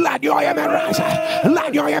 Let your amen rise.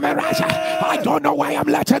 Let your amen rise. I don't know why I'm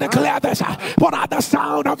led to declare this, but at the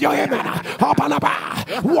sound of your amen,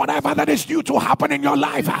 whatever that is due to happen in your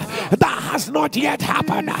life, that has not yet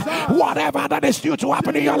happened. Whatever that is due to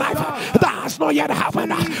happen in your life, that has not yet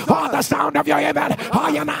happened. At the sound of your amen,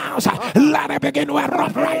 I announce, let it begin to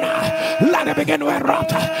erupt right now. Let it begin to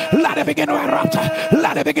erupt. Let it begin to erupt.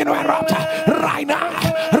 Let it begin to erupt right now.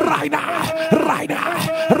 Right now, right now,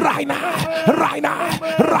 right now, right now,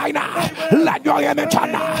 right now. Let your amen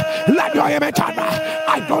turn. Let your amen turn.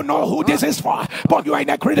 I don't know who this is for, but you are in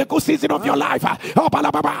a critical season of your life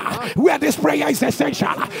where this prayer is essential.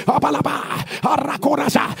 At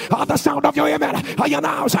the sound of your amen, I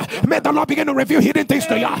announce, may the Lord begin to reveal hidden things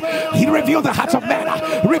to you. He revealed the hearts of men.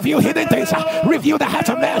 Reveal hidden things. Reveal the hearts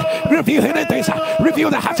of men. Reveal hidden things. Reveal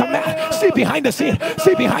the hearts of men. See behind the scene.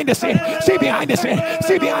 See behind the scene. See behind the scene.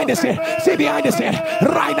 See behind the scene. See behind the scene.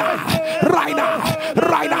 Right now. Right now.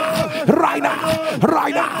 Right now. Right now.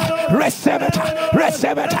 Right now. Receive it.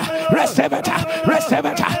 Receive it. Receive it. Receive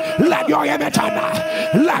it. Let your amen turn.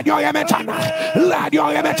 Let your amen turn. Let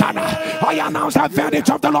your amen turn. I announce the verdict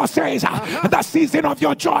of the Lord says the season of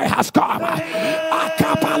your joy has come.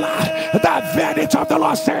 The verdict of the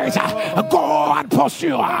Lord says go and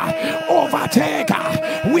pursue, overtake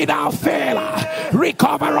without fail,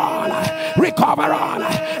 recover all, recover all,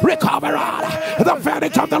 recover all. The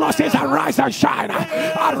verdict of the Lord says arise and shine,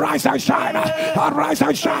 arise and shine, arise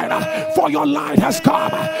and shine, for your light has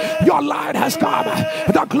come, your light has come.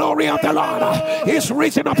 The glory of the Lord is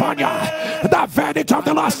risen upon you. The verdict of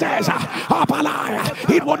the Lord says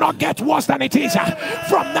it will not get worse than it is.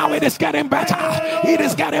 From now it is getting better. It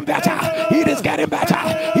is getting better. It is getting better.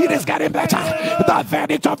 It is getting better. The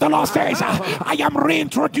verdict of the Lord says I am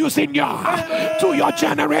reintroducing you to your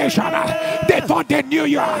generation. They thought they knew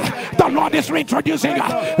you. The Lord is reintroducing you,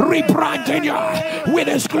 rebranding you with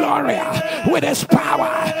his glory, with his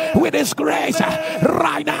power, with his grace.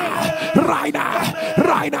 Right now, right now,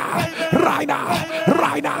 right now, right now,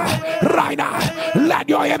 right now, right now. Let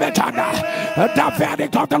your amen turn. The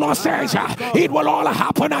verdict of the Lord says it will all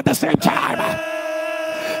happen at the same time.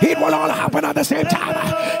 It will all happen at the same time.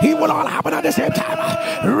 It will all happen at the same time.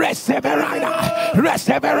 Receive it right now.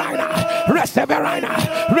 Receive it right now. Receive it right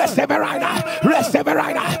now. Receive it right now. Receive it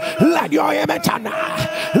right now. Let your amen turn.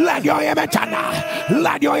 Let your amen turn.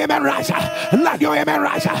 Let your amen rise. Let your amen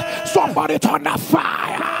rise. Somebody turn the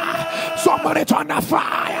fire. Somebody turn the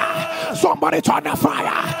fire. Somebody turn the fire.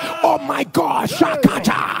 Oh my God,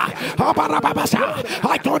 Shakata.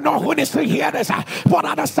 I don't know who needs to hear this, but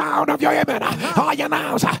at the sound of your amen, I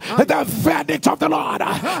announce the verdict of the Lord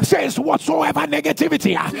says whatsoever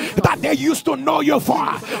negativity that they used to know you for,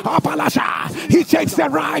 he changed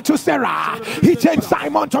Sarai to Sarah, he changed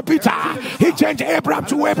Simon to Peter, he changed Abraham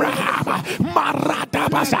to Abraham.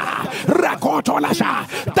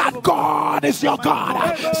 That God is your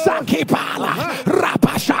God. Sakipala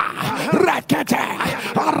Rapasha Rekete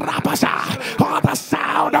Rapasha. On the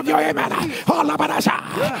sound of your amen,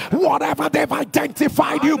 whatever they've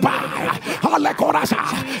identified you by,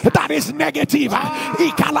 that is negative,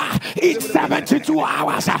 in 72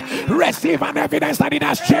 hours, receive an evidence that it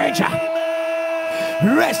has changed.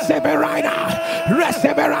 Receive it right now.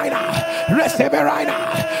 Receive it right now. Receive it right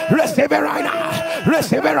now. Receive it right now.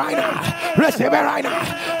 Receive it right now. Receive it right now.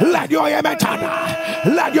 Let your amen turn.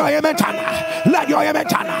 Let your amen turn. Let your amen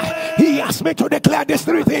turn. He asked me to declare these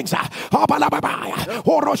three things over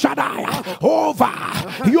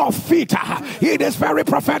your feet. It is very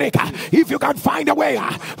prophetic. If you can find a way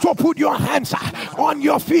to put your hands on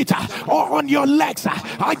your feet or on your legs,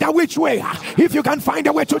 either which way, if you can find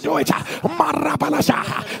a way to do it,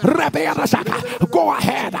 go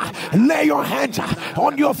ahead, lay your hands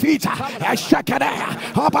on your feet.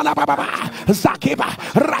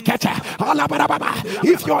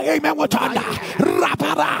 If your amen will turn,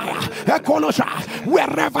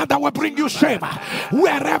 wherever that will bring you shame,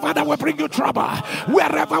 wherever that will bring you trouble,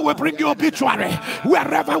 wherever will bring you obituary,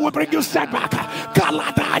 wherever will bring you setback,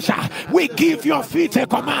 we give your feet a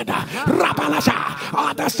command.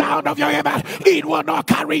 At the sound of your amen, it will not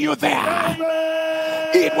carry you there.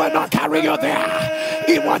 It will not carry you there.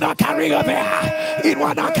 It will not carry you there. It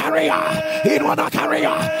will not carry you. It will not carry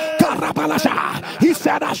you. He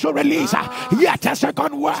said, I should release yet a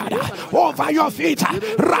second word over your feet.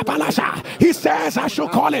 Rabalasha. He says, I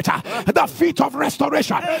should call it the feet of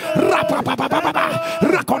restoration.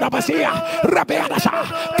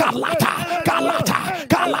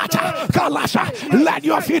 Let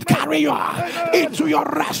your feet carry you into your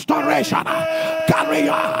restoration. Carry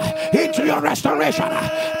you into your restoration.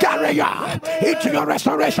 Carry you into your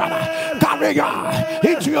restoration. Carry you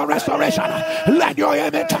into your restoration. Let your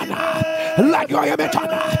amen turn. Let your amen turn.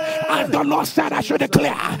 And the Lord said, I should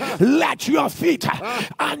declare, let your feet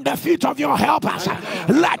and the feet of your helpers,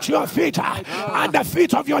 let your feet and the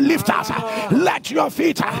feet of your lifters, let your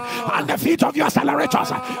feet and the feet of your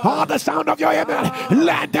accelerators, all the sound of your amen,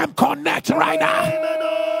 let them connect right now.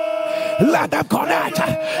 Let them connect.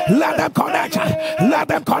 Let them connect. Let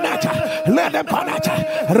them connect. Let them connect.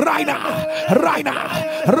 Right now. Right now.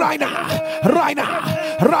 Right now. Right now.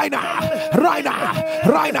 Right now. Right now.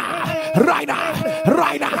 Right now. Right now.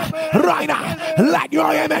 Right now. Right now. Let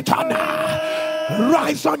your amen turn.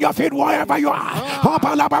 Rise on your feet wherever you are.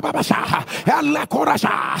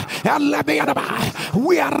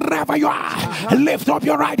 Wherever you are, lift up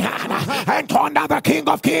your right hand and turn down the King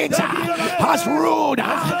of Kings has ruled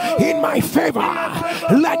in my favor.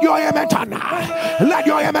 Let your amen turn. Let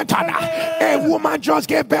your amen turn. A woman just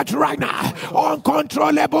gave birth right now.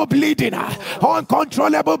 Uncontrollable bleeding.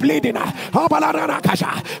 Uncontrollable bleeding.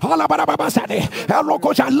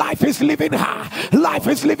 Life is leaving her. Life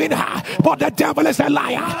is leaving her. But the devil is a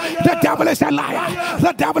liar. The devil is a liar.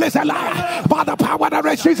 The devil is a liar. By the power that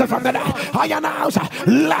raised Jesus from the dead, I announce,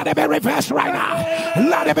 let it be reversed right now.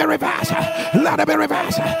 Let it be reversed. Let it be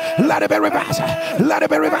reversed. Let it be reversed. Let it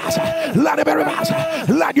be reversed. Let it be reversed.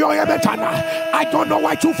 Let your amen turn. I don't know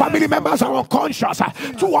why 2 family members are unconscious.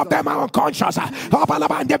 2 of them are unconscious.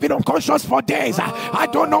 They've been unconscious for days. I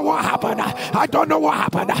don't know what happened. I don't know what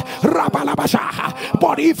happened.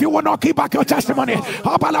 But if you will not keep back your testimony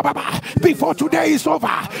before today is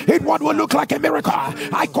over, it what will look like a miracle.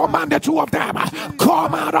 I command the 2 of them,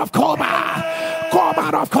 come out of coma. Come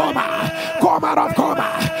out of coma. Come out of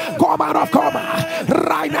coma. Come out of coma.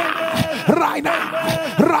 Right now. Right now.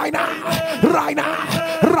 Right now. Right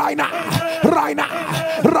now. Right now. Right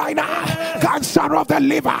now. Right now. Cancer of the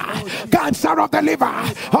liver. Cancer of the liver.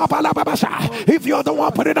 If you're the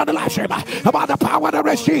one, put it on the live stream. About the power that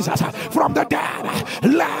raised Jesus from the dead.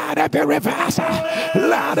 Let it be reversed.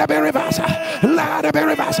 Let it be reversed. Let it be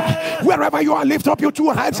reversed. Wherever you are, lift up your 2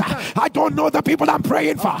 hands. I don't know the people I'm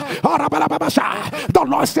praying for. The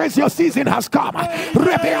Lord says your season has come.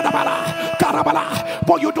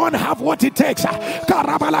 But you don't have what it takes. The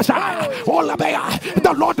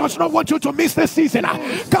Lord does not want you to miss this season.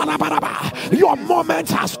 Your moment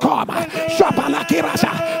has come.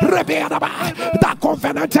 The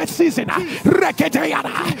covenanted season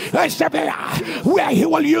where he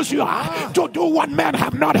will use you to do what men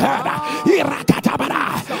have not heard.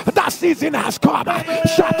 That season has come.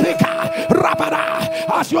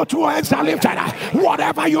 As your 2 hands are lifted,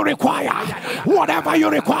 whatever you require, whatever you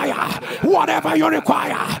require, whatever you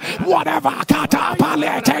require, whatever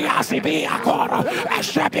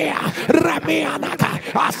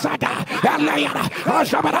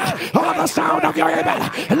all the sound of your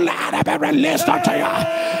amen, let it be released unto you.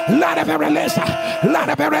 Let it be released. Let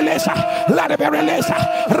it be released. Let it be released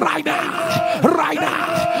right now. Right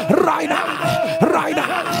now. Right now. Right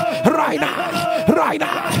now. Right now. Right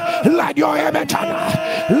now. Let your amen turn.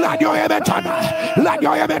 Let your amen turn. Let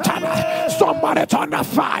your amen turn. Somebody turn the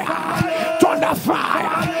fire. Turn the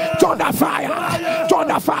fire. Turn the fire. Turn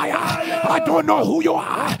the fire. I don't know who you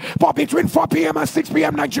are, but between 4 p.m. and 6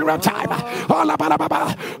 p.m. Nigerian time,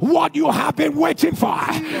 what you have been waiting for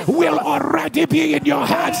will already be in your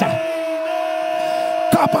hands.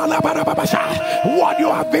 What you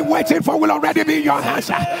have been waiting for will already be in your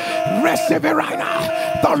hands. Receive it right now.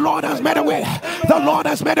 The Lord has made a way. The Lord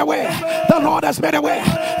has made a way. The Lord has made a way.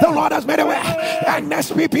 The Lord has made a way. And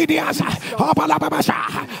Nsppd,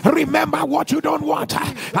 remember what you don't want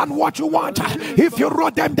and what you want. If you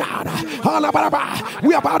wrote them down,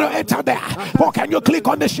 we are about to enter there. Or can you click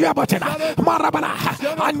on the share button?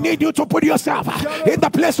 I need you to put yourself in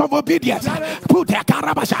the place of obedience.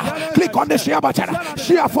 Click on the share button.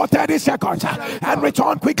 Share for 30 seconds and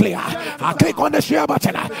return quickly. Click on the share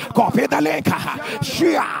button. Copy the link.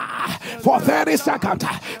 Share for 30 seconds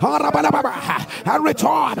and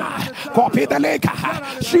return. Copy the link.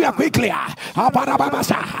 Share quickly.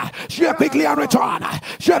 Share quickly and return.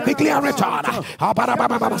 Share quickly and return.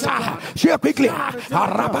 Share quickly.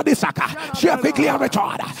 Share quickly and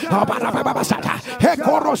return.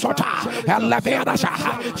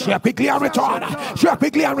 Share quickly and return. Share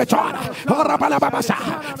quickly and return.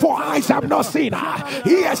 For eyes have not seen,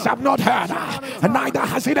 ears have not heard, neither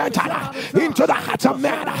has it entered into the hearts of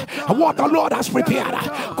men what the Lord has prepared.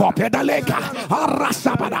 Copy the link.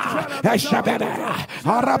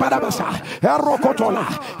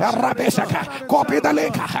 Copy the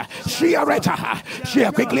link. Share it.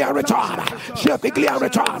 Share quickly and return. Share quickly and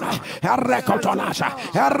return.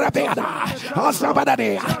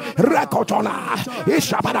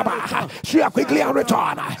 Share quickly and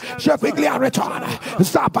return. Share quickly and return.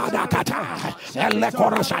 Zabadakata.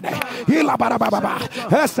 Elekorosade. Ilabarababa.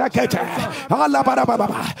 Esekete.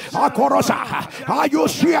 Alabarababa. Akorosa. Are you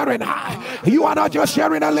sharing? You are not just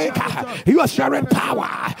sharing a link. You are sharing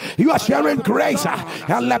power. You are sharing grace.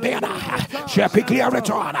 Share quickly and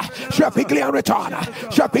return. Share quickly and return.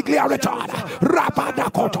 Share quickly and return.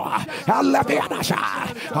 Rabadakoto. Alabeanasha.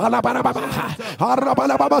 Alabarababa.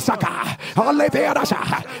 Arabalababasaka. Alebeanasha.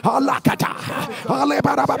 Alakata.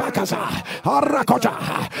 Alebarababakaza. Arakota.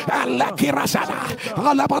 Alakirasada.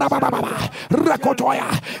 Alabarababa. Rakotoya.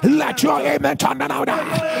 Let your amen turn now.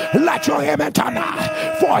 Let your amen turn.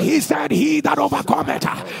 For he said, he that overcometh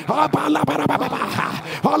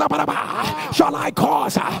shall I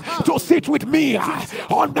cause to sit with me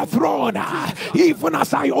on the throne, even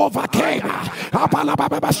as I overcame.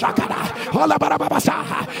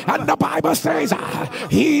 And the Bible says,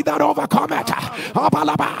 he that overcometh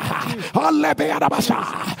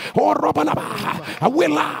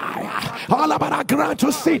will I grant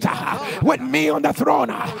to sit with me on the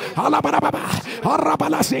throne.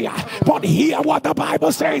 But hear what the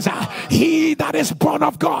Bible says, he that is born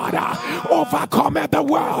of God overcometh the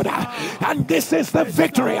world, and this is the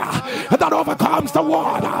victory that overcomes the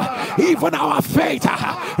world, even our faith.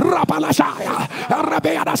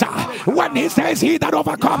 When he says he that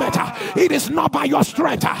overcometh, it is not by your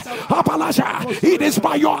strength, it is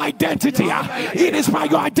by your identity. It is by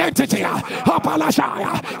your identity.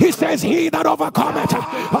 He says he that overcometh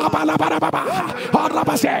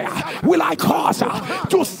will I cause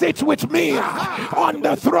to sit with me on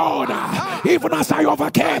the throne, even as I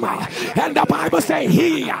overcame. And the Bible says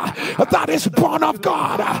he that is born of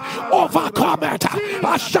God overcometh.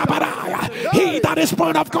 He that is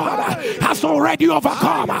born of God has already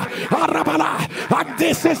overcome. And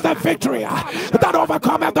this is the victory that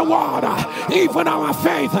overcometh the world, even our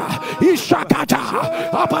faith.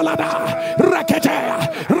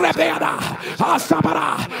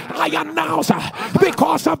 I announce,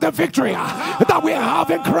 because of the victory that we have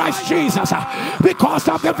in Christ Jesus, because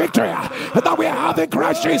of the victory that we have in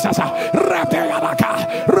Christ Jesus,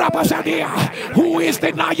 who is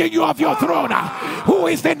denying you of your throne? Who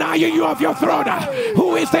is denying you of your throne?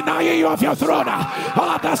 Who is denying you of your throne?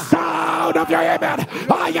 At the sound of your amen,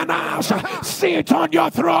 I announce, sit on your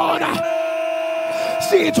throne.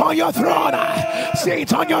 Sit on your throne.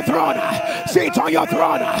 Sit on your throne. Sit on your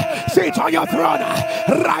throne. Sit on your throne.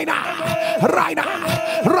 Right now. Right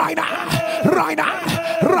now. Right now. Right now.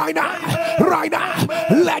 Right now. Right now.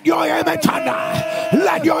 Let your amen turn.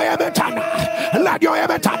 Let your amen turn. Let your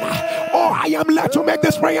amen turn. Oh, I am led to make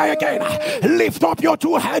this prayer again. Lift up your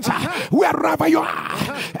two hands wherever you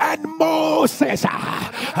are. And Moses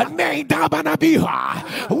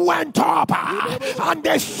went up and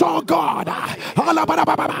they saw God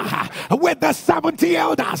with the 70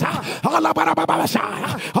 elders, and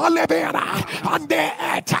they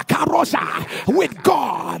ate karosa with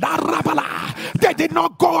God. They did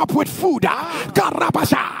not go up with food.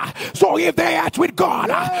 So if they ate with God,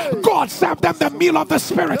 God served them the meal of the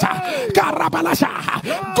Spirit.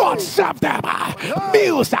 God served them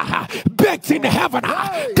meals baked in heaven.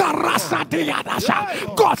 God served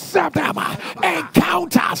them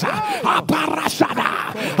encounters.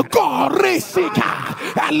 God resika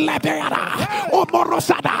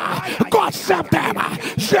God served them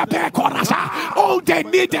all they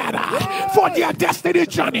needed for their destiny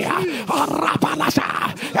journey.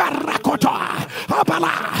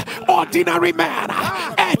 Ordinary man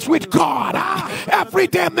ate with God.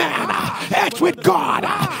 Everyday man ate with God.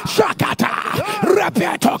 Shakata,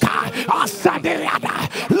 Repetoka, Asadeada,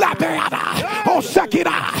 Labeada,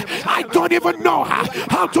 Osakira. I don't even know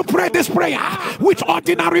how to pray this prayer with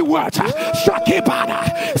ordinary words. Shakibada,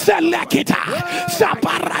 Selekita,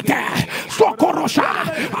 Saparate, Sokorosha,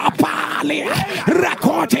 Apali,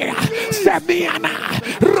 Rakote, Semiana,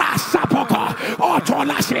 Rasa. Rapoko,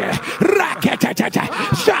 Otolasi, Raketete,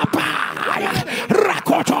 Shabaya,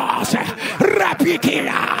 Rakotos,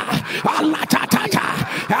 Rapikia, Alatata,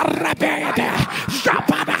 Rabede,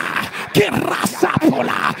 Shabada,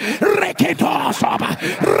 Kirasapula, Reketosoba,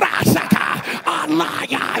 Rasaka,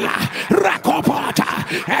 Alaya, Rakopota,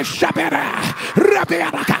 Shabera,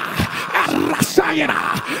 Rabianaka, Rasayana,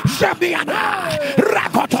 Shabiana,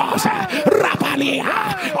 Rakotos, Rapalia,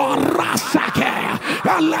 or Rasake,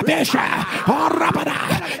 Alabesha, or Rabada,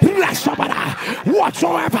 Rasobada,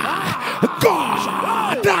 whatsoever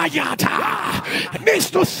God Dayata needs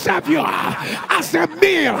to serve you as a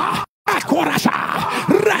meal. Akorasa,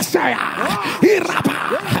 Rasaya,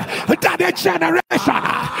 Irapa, that the generation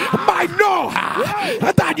might know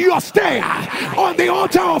that your stay on the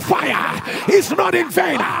altar of fire is not in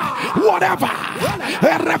vain. Whatever,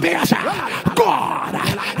 God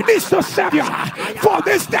needs to save you for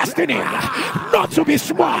this destiny, not to be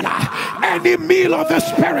small. Any meal of the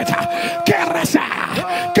Spirit, Keresa,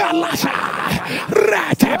 Galasa,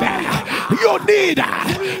 Retebe, you need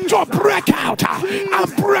to break out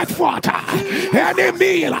and break forth. Any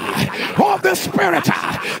meal of the Spirit,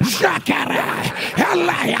 Shakere,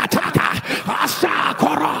 Elayataka,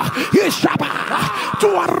 Asakoro, Ishaba, to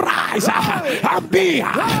arise and be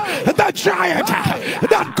the giant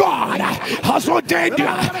that God has ordained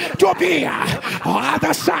you to be. At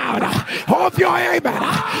the sound of your amen,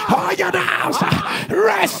 on your house,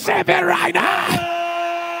 receive it right now.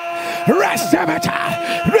 Receive it,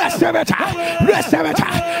 receive it, receive it,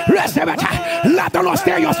 receive it. Let the Lord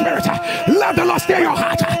stir your spirit. Let the Lord stir your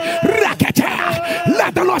heart.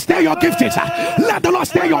 Let the Lord stir your giftings. Let the Lord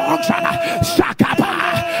stir your unction.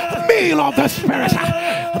 Shakapa, meal of the Spirit,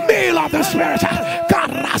 meal of the Spirit.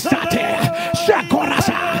 Karasate,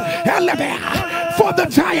 Shakorasa, Elebe. For the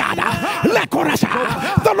tired,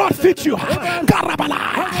 Lekorasa, the Lord feeds you.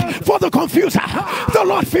 Karabala, for the confused, the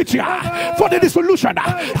Lord feeds you. For the dissolution,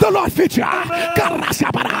 the Lord feeds you.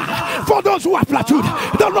 Karasabara, for those who are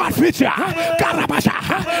plateaued, the Lord feeds you.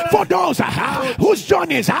 Karabasha, for those whose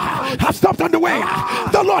journeys have stopped on the way,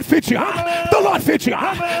 the Lord feeds you. The Lord feeds you.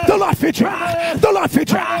 The Lord feeds you. The Lord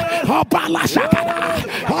feeds you. Obalashakana,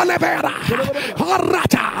 Olebera,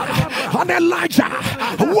 Orata, and Elijah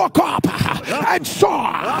woke up and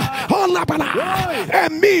saw a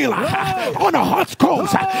meal on a hot coals.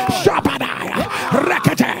 Shabadai,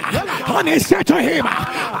 Rekete, and he said to him,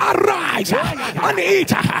 arise and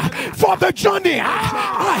eat, for the journey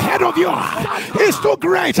ahead of you is too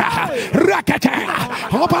great. Rekete,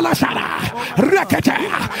 Obalashana, Rekete.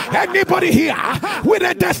 Anybody here with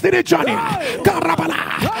a destiny journey,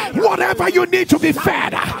 Karabala, whatever you need to be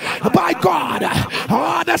fed by God,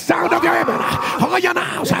 the sound of your amen, your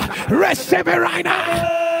house, receive it right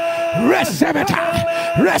now. Receive it,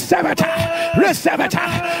 receive it, receive it,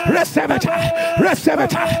 receive it, receive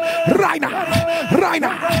it, right now, right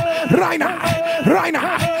now, right now, right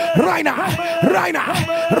now, right now, right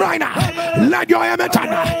now, right now. Let your amen turn.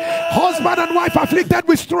 Husband and wife afflicted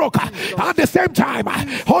with stroke at the same time.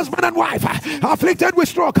 Husband and wife afflicted with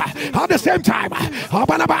stroke at the same time.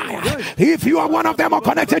 If you are one of them or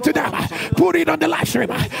connected to them, put it on the live stream.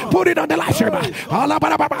 Put it on the live stream.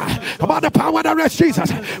 About the power that raised Jesus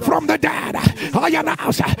from the dead.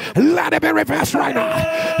 Let it be reversed right now.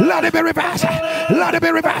 Let it be reversed. Let it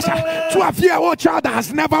be reversed. 12-year-old child that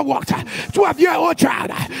has never walked. 12-year-old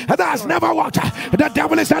child that has never walked. The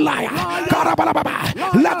devil is a liar.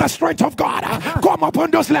 Let the strength of God come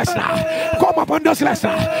upon those listeners. Come upon those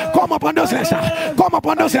listeners. Come upon those listeners. Come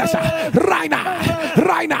upon those listeners. Right now.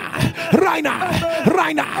 Right now. Right now.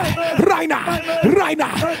 Right now. Right now. Right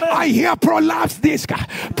now. I hear prolapse disc.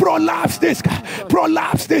 Prolapse disc.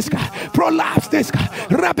 Prolapse disc. Prolapse disc.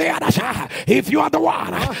 If you are the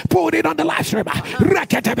one, put it on the live stream.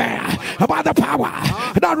 By the power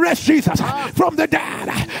that raised Jesus from the dead,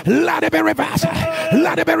 let it be reversed.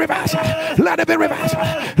 Let it be reversed. Let it be reversed.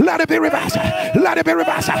 Let it be reversed. Let it be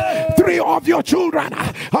reversed. 3 of your children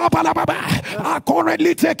are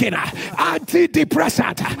currently taking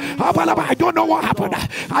antidepressant. I don't know what happened.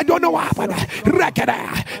 I don't know what happened.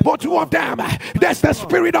 But 2 of them, there's the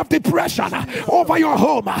spirit of depression over your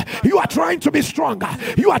home. You are trying to be stronger.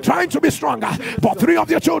 You are trying to be stronger. But 3 of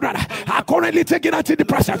your children are currently taking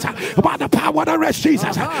antidepressants by the power that raised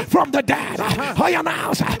Jesus. from the dead. I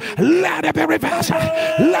announce, let it be reversed.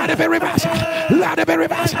 Let it be reversed. Let it be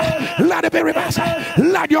reversed. Let it be reversed.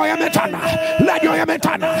 Let your amen turn. Let your amen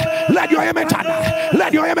turn. Let your amen turn.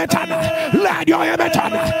 Let your amen turn. Let your amen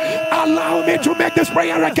turn. Allow me to make this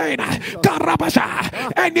prayer again.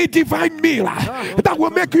 Karabasha, any divine meal that will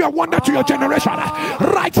make you a wonder to your generation,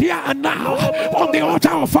 right here and now, on the altar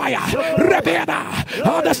of fire. Rebena,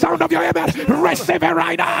 on the sound of your amen, receive it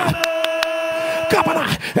right now.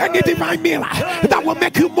 Any divine meal that will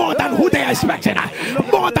make you more than who they are expecting,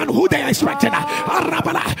 more than who they are expecting.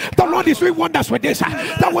 The Lord is doing wonders with this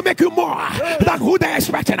that will make you more than who they are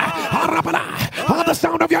expecting. On the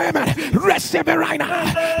sound of your amen, receive it right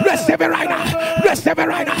now. Receive it right now. Receive it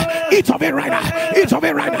right now. Eat of it right now. Eat of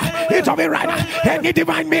it right now. Eat of it right now. Any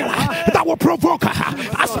divine meal that will provoke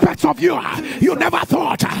aspects of you you never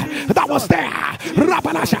thought that was there.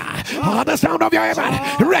 On the sound of your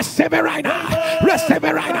amen, receive it right now. Receive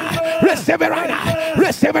it right now. Receive it right now.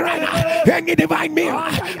 Receive it right now. Any divine meal,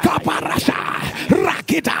 Kaparasha,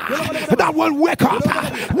 Rakita, that will wake up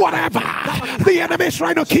whatever the enemy is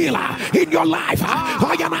trying to kill in your life.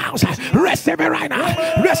 I announce, receive it right now.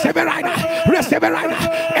 Receive it right now. Receive it right now.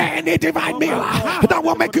 Any divine meal that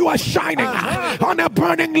will make you a shining on a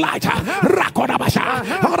burning light.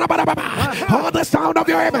 Rakodabasha, on the sound of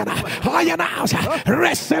your amen, I announce,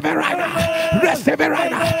 receive it right now. Receive it right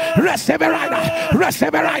now. Receive it right now.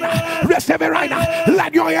 Receive it right now. Receive it right now.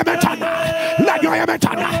 Let your amen turn. Let your amen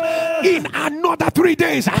turn. In another 3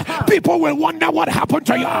 days, people will wonder what happened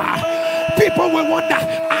to you. People will wonder,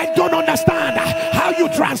 I don't understand how you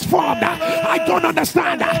transformed. I don't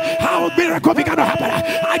understand how a miracle began to happen.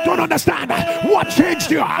 I don't understand what changed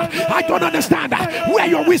you. I don't understand where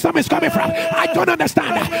your wisdom is coming from. I don't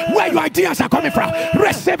understand where your ideas are coming from.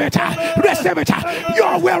 Receive it. Receive it.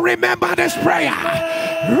 You will remember this prayer.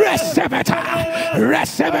 Receive it.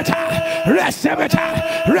 Receive it. Receive it.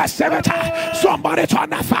 Receive it. Somebody turn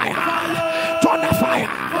the fire. Turn the fire.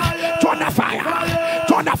 Turn the fire.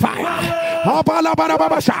 Turn the fire.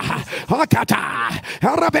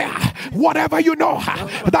 Whatever you know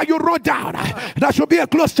that you wrote down, that should be a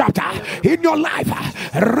closed chapter in your life.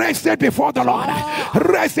 Raise it before the Lord.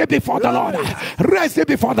 Raise it before the Lord. Raise it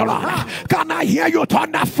before the Lord. Can I hear you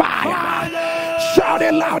turn the fire? Shout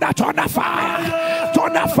it louder. Turn the fire.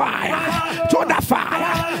 Turn the fire. Turn the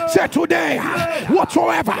fire. Say today,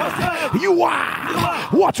 whatsoever you are,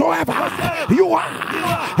 whatsoever you are,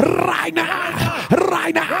 right now,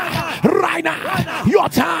 right now, right now, your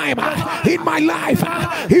time in my life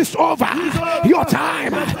is over. Your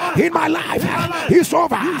time in my life is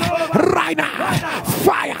over. Right now,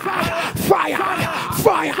 fire, fire,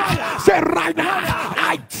 fire. Say right now,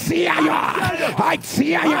 I tear you, I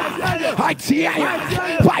tear you, I tear you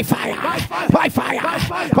by fire, by fire,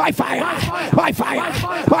 by fire, by fire,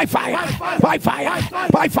 by fire, by fire,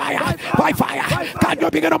 by fire, by fire. Can you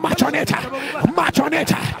begin to march on it? March on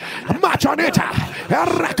it, march on it.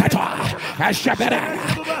 Rakata, Shabere,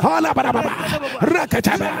 Alabaraba,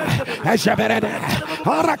 Rakataba, Shabere,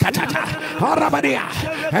 Rakatata, Arabadia,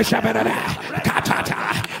 Shabere, Katata,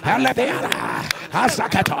 Alabiana,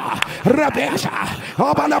 Asakato, Rabesha,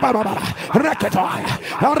 Obalababa, Rakato,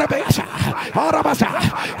 Arabesha, Arabasa.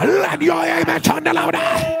 Let your amen turn the louder.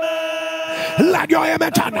 Let your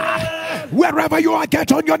amen turn. Wherever you are,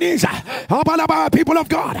 get on your knees. People of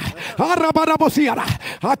God.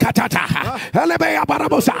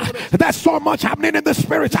 There's so much happening in the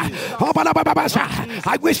spirit.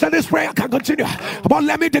 I wish that this prayer can continue. But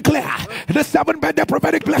let me declare the 7 birthday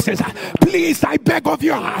prophetic blessings. Please, I beg of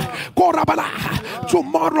you.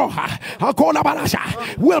 Tomorrow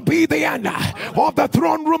will be the end of the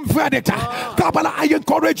throne room verdict. I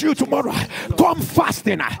encourage you tomorrow. Come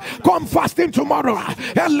fasting. Come fasting tomorrow.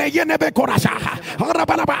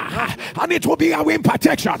 And it will be our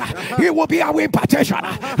impartation. It will be our impartation.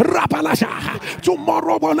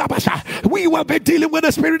 Tomorrow we will be dealing with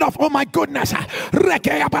the spirit of, oh my goodness.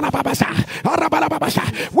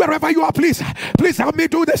 Wherever you are, please help me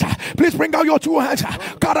do this. Please bring out your 2 hands.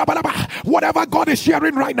 Whatever God is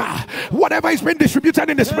sharing right now, whatever is being distributed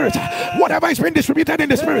in the spirit, whatever is being distributed in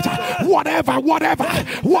the spirit, whatever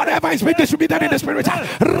is being distributed in the spirit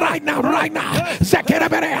right now,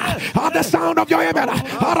 at the sound of your amen,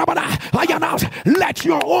 I announce, let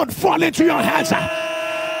your own fall into your hands.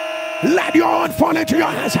 Let your own fall into your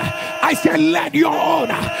hands. I say, let your own,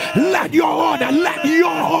 let your own, let your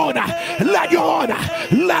own, let your own,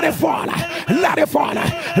 let it fall, let it fall,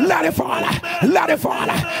 let it fall, let it fall,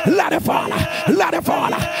 let it fall, let it fall,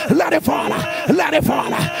 let it fall, let it fall,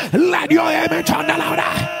 let your amen turn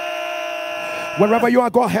louder. Wherever you are,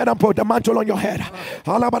 go ahead and put the mantle on your head.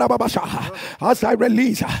 As I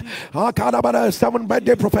release 7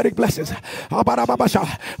 birthday prophetic blessings.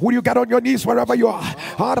 Will you get on your knees wherever you are?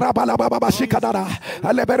 I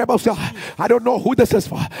don't know who this is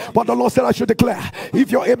for, but the Lord said I should declare, if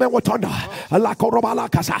your amen will thunder, I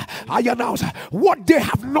announce what they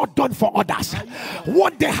have not done for others.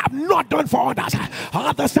 What they have not done for others.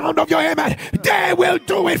 At the sound of your amen, they will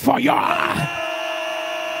do it for you.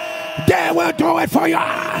 They will do it for you.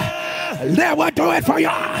 They will do it for you.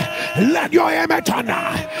 Let your amen thunder.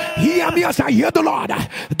 Hear me as I hear the Lord.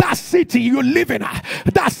 That city you live in,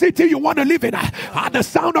 that city you want to live in, at the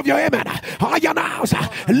sound of your amen, I announce,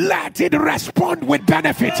 let it respond with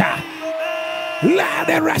benefit. Let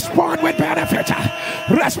it respond with benefit.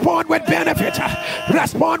 Respond with benefit.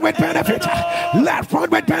 Respond with benefit.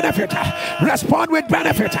 Respond with benefit. Respond with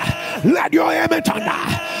benefit. Let your amen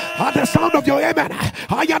thunder. At the sound of your amen,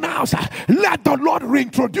 I announce, let the Lord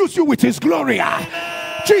reintroduce you with his glory.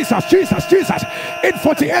 Jesus, Jesus, Jesus. In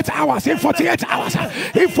 48 hours, in 48 hours,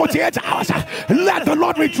 in 48 hours, let the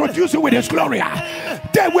Lord introduce you with his glory.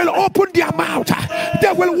 They will open their mouth.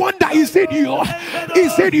 They will wonder, is it you?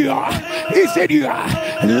 Is it you? Is it you?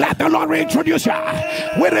 Let the Lord introduce you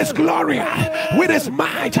with his glory, with his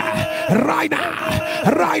might. Right now,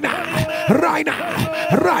 right now, right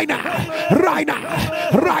now, right now, right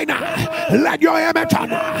now, right now. Let your amen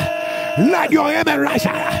turn. Let your amen rise.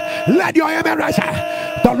 Let your amen rise.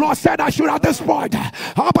 The Lord said I should at this point,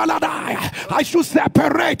 I should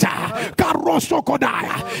separate any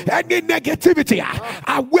negativity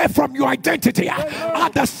away from your identity.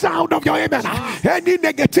 At the sound of your amen, any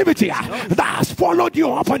negativity that has followed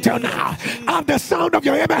you up until now, at the sound of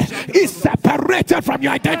your amen, is separated from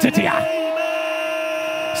your identity.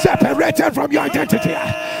 Separated from your identity.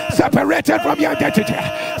 Separated from your identity.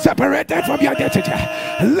 Separated from your identity.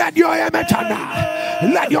 Let your amen turn.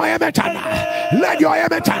 Let your amen turn. Let your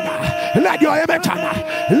amen turn. Let your amen turn.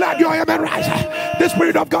 Let your amen rise. The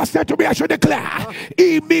Spirit of God said to me, I should declare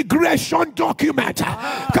immigration document.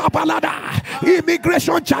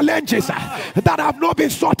 Immigration challenges that have not been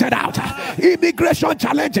sorted out. Immigration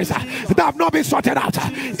challenges that have not been sorted out.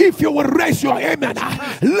 If you will raise your amen,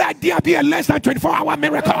 let there be a less than 24-hour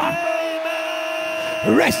miracle.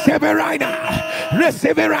 Receive it right now.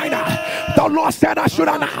 Receive it right now. The Lord said I should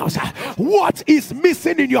announce what is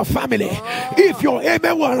missing in your family. If your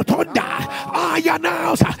amen will thunder, I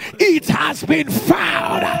announce it has been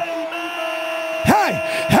found. Hey,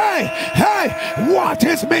 hey, hey, what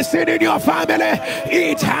is missing in your family?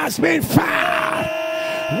 It has been found.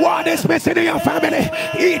 What is missing in your family?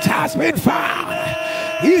 It has been found.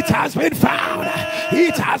 It has been found.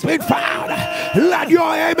 It has been found. Let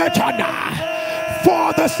your amen thunder.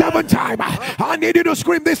 For the 7th time, I need you to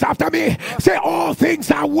scream this after me. Say, all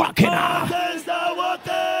things are working out.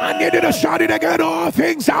 I need you to shout it again. All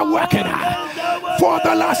things are working out. For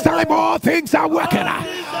the last time, all things are working out.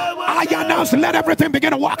 I announce, let everything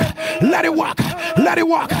begin to work. Let it work. Let it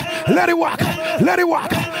work. Let it work. Let it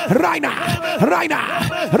work. Right now. Right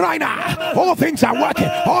now. Right now. All things are working.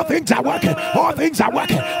 All things are working. All things are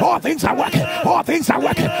working. All things are working. All things are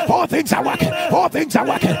working. All things are working. All things are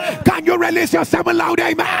working. Can you release yourself loud?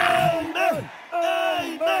 Amen.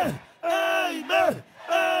 Amen. Amen.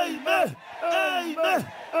 Amen. Amen.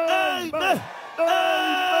 Amen.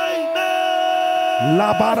 Amen.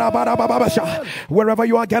 Wherever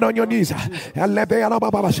you are, get on your knees and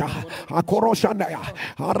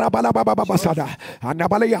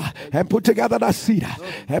put together that seed.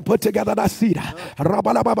 And put together that seed.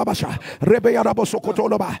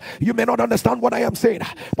 You may not understand what I am saying,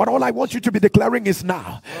 but all I want you to be declaring is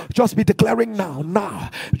now. Just be declaring now.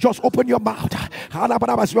 Now. Just open your mouth.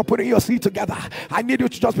 As you're putting your seed together, I need you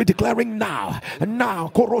to just be declaring now.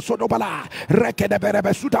 Now.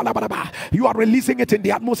 You are releasing it in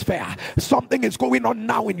the atmosphere. Something is going on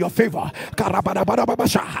now in your favor.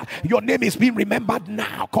 Your name is being remembered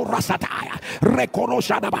now. Now,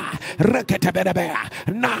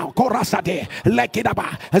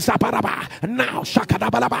 now,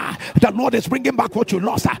 the Lord is bringing back what you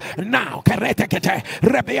lost. Now,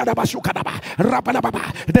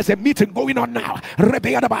 there's a meeting going on now.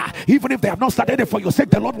 Even if they have not started it for your sake,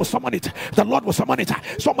 the Lord will summon it. The Lord will summon it.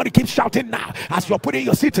 Somebody keep shouting now as you're putting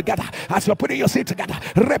your seed together. As you're putting your seed together.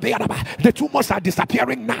 The tumors are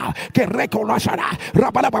disappearing now.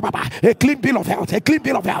 A clean bill of health. A clean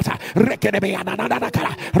bill of health.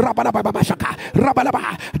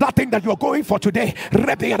 That thing that you're going for today,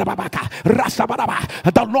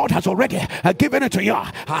 the Lord has already given it to you.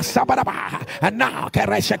 And now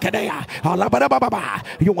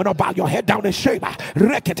you want to bow your head down and shame.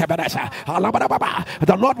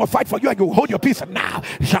 The Lord will fight for you and you will hold your peace now.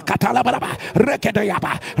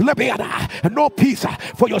 No peace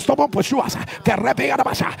for your stubborn pursuers.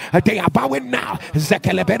 They are bowing now. There's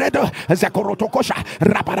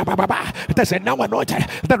a now anointed.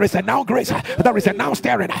 There is a now grace. There is a now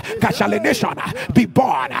staring. Shall a nation be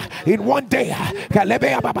born in one day?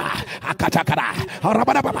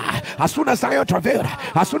 As soon as Zion travailed,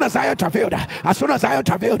 as soon as Zion travailed, as soon as Zion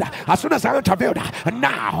travailed, as soon as Zion travailed,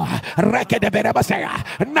 now,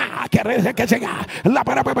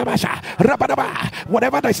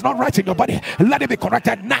 whatever that is not right in your body, let it be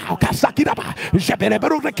corrected now.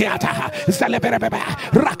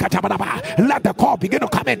 Let the call begin to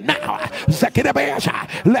come in now. Let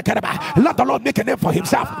the Lord make a name for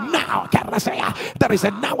himself now. There is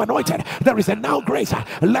a now anointed, there is a now grace.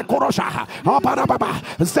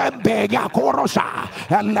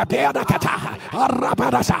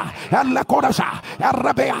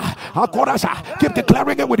 Keep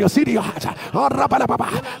declaring it with your seed in your heart.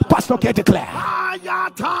 Pastor, can declare.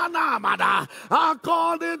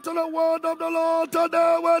 According to the word of the Lord,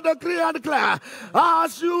 today will decree and declare,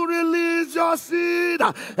 as you release your seed,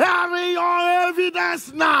 carry your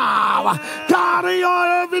evidence now. Carry your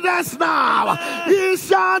evidence now. It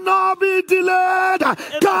shall not be delayed.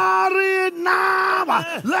 Carry it now.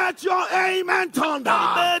 Let your amen thunder.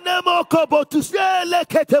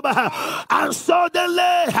 And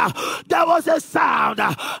suddenly there was a sound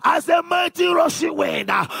as a mighty rushing wind,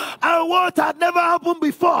 and what had never happened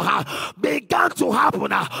before began to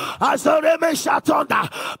happen. As a rain shall thunder.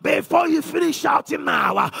 Before you finish shouting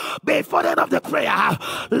now, before the end of the prayer,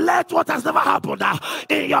 let what has never happened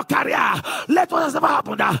in your career, let what has never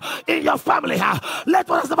happened in your family, let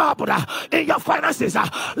what has never happened in your finances,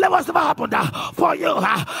 let what's never happened for you,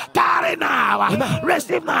 carry now,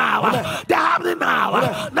 receive now, they're happening now,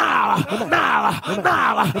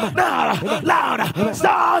 loud,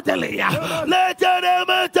 suddenly, let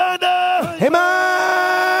them turn.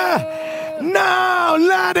 Amen. Now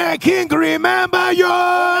let the king remember you.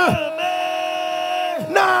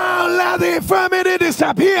 Now let the infirmity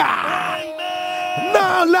disappear.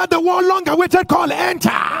 Now let the one long awaited call enter.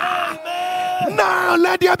 Now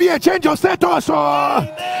let there be a change of status. Now.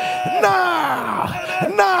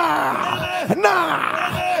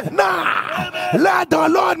 Let the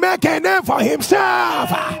Lord make a name for himself.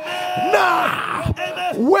 Now.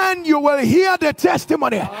 When you will hear the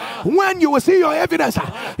testimony, when you will see your evidence,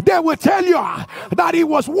 they will tell you that it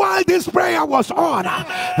was while this prayer was on.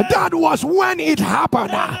 That was when it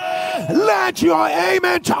happened. Let your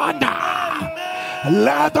amen turn now.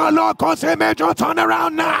 Let the Lord cause a major turn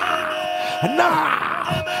around now. Now.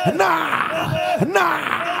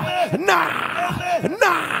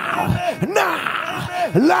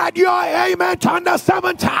 Let your amen turn the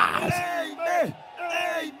 7 times. Amen.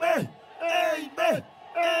 Amen. Amen.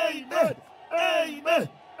 Amen. Amen.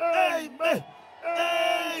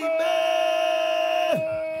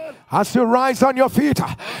 Amen. As you rise on your feet,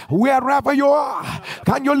 wherever you are,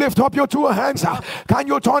 can you lift up your 2 hands? Can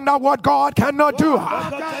you turn down what God cannot do?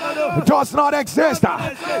 It does not exist.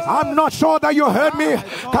 I'm not sure that you heard me.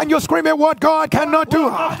 Can you scream it? What God cannot do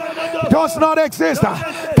does not exist.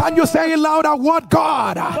 Can you say it louder? What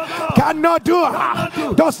God cannot do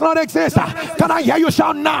does not exist. Can I hear you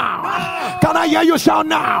shout now? Can I hear you shout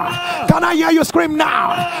now? Can I hear you scream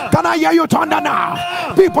now? Can I hear you thunder now?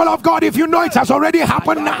 People of God, if you know it has already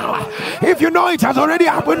happened now, if you know it has already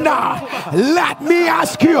happened now, let me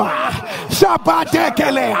ask you,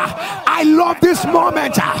 I love this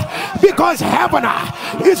moment because heaven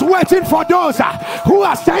is waiting for those who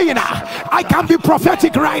are saying, I can be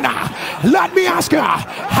prophetic right now. Let me ask you,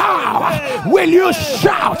 how will you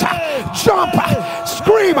shout, jump,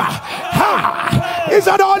 scream? How? Is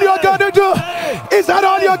that all you're gonna do? Is that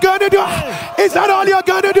all you're gonna do? Is that all you're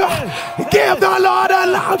gonna do? Give the Lord a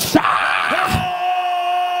loud shout.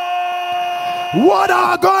 What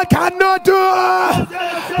our God cannot do,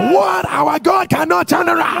 what our God cannot turn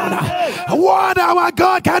around, what our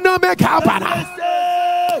God cannot make happen.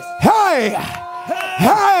 Hey,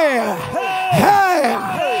 hey, hey,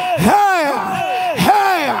 hey,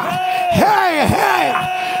 hey, hey, hey,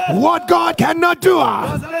 what God cannot do.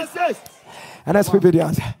 And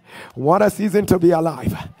Nsppd, what a season to be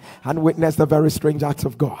alive and witness the very strange acts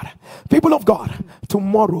of God. People of God,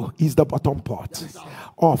 tomorrow is the bottom part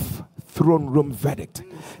of throne room verdict.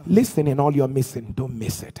 Listen, in all you're missing, don't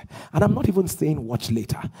miss it. And I'm not even saying watch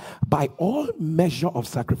later. By all measure of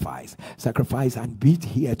sacrifice and beat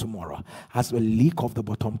here tomorrow as a leak of the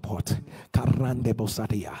bottom pot.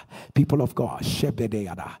 People of God,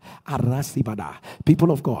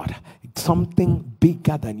 people of God, something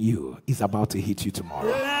bigger than you is about to hit you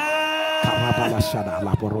tomorrow.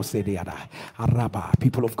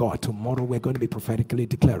 People of God, tomorrow we're going to be prophetically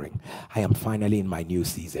declaring, I am finally in my new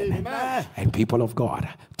season. Amen. And people of God,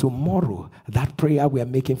 tomorrow, that prayer we are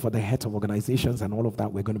making for the heads of organizations and all of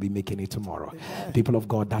that, we're going to be making it tomorrow. Amen. People of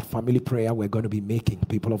God, that family prayer we're going to be making,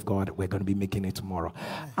 people of God, we're going to be making it tomorrow.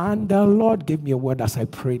 Amen. And the Lord gave me a word as I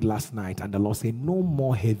prayed last night, and the Lord said, no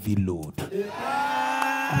more heavy load.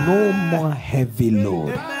 Amen. No more heavy load.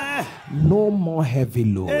 Amen. No more heavy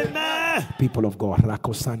load. Amen. People of God,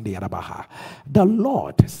 the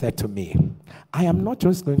Lord said to me, I am not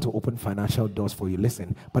just going to open financial doors for you,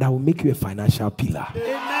 listen, but I will make you a financial pillar.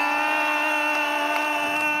 Amen.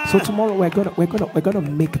 So tomorrow we're gonna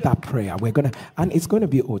make that prayer. And it's gonna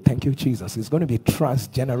be, oh, thank you, Jesus. It's gonna be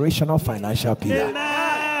transgenerational financial pillar.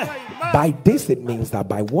 Amen. By this, it means that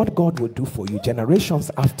by what God will do for you,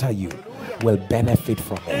 generations after you will benefit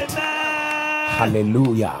from it. Amen.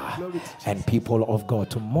 Hallelujah. And people of God,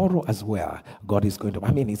 tomorrow as well, God is going to,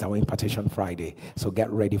 it's our impartation Friday. So get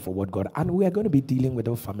ready for what God, and we are going to be dealing with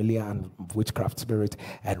the familiar and witchcraft spirit.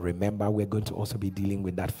 And remember, we're going to also be dealing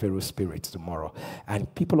with that Pharaoh spirit tomorrow.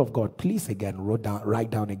 And people of God, please again, write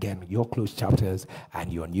down again your closed chapters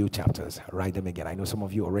and your new chapters. Write them again. I know some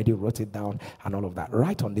of you already wrote it down and all of that.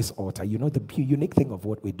 Right on this altar. You know, the unique thing of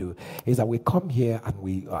what we do is that we come here and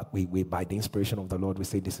we by the inspiration of the Lord, we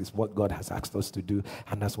say this is what God has asked us to do,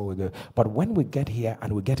 and that's what we do. But when we get here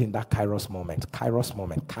and we get in that Kairos moment,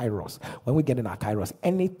 when we get in our Kairos,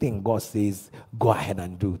 anything God says, go ahead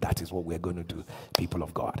and do, that is what we're going to do, people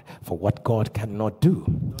of God. For what God cannot do.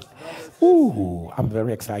 Ooh, I'm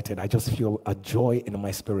very excited. I just feel a joy in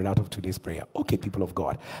my spirit out of today's prayer. Okay, people of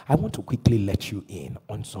God, I want to quickly let you in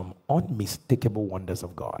on some unmistakable wonders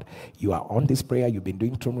of God. You are on this prayer, you've been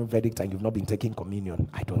doing throne room verdict, and you've not been taking communion.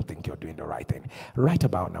 I don't think you're doing the right thing. Right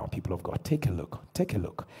about now, people of God, take a look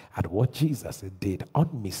at what Jesus did.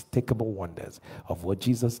 Unmistakable wonders of what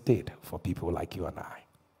Jesus did for people like you and I.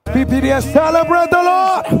 Nsppd, celebrate the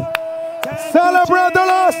Lord. Celebrate the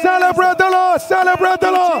Lord. Celebrate the Lord. Celebrate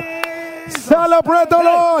the Lord. Celebrate the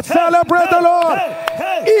Lord. Celebrate the Lord.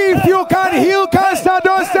 If you can heal cancer,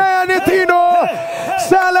 don't say anything. No.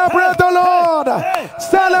 Celebrate the Lord.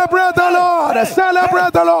 Celebrate the Lord.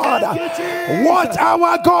 Celebrate the Lord. What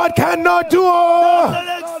our God cannot do.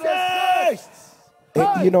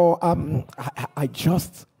 I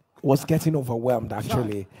just was getting overwhelmed,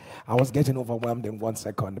 actually. I was getting overwhelmed in 1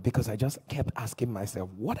 second because I just kept asking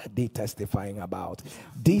myself, what are they testifying about?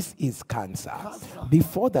 This is cancer.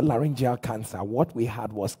 Before the laryngeal cancer, what we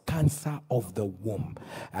had was cancer of the womb.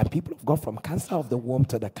 And people of God, from cancer of the womb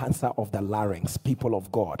to the cancer of the larynx, people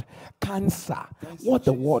of God, cancer, what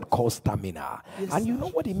the word calls stamina. And you know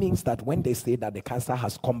what it means that when they say that the cancer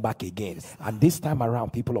has come back again, and this time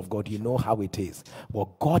around, people of God, you know how it is.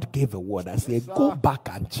 Well, God gave a word and said, go back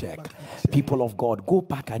and check. People of God, go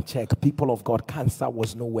back and check. People of God, cancer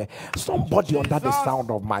was nowhere. Somebody under the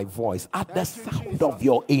sound of my voice, at the sound of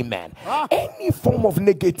your amen, any form of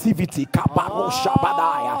negativity,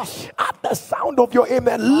 at the sound of your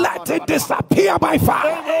amen, let it disappear by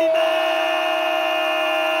fire.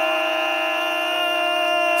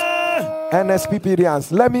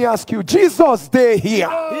 Nsppdians, let me ask you, Jesus, stay here.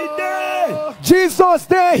 Jesus,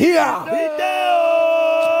 stay here.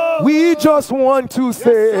 We just want to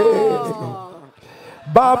say,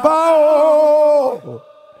 Baba o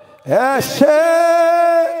Eshe,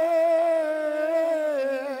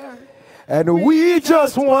 and we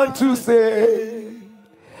just want to say,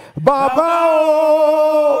 Baba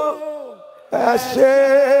o Eshe.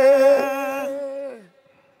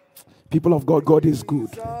 People of God, God is good.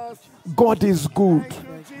 God is good.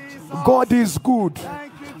 God is good.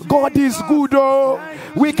 God is good, oh.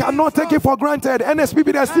 We cannot take it for granted.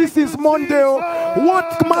 Nsppd, this is Monday, oh.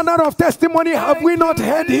 What manner of testimony have we not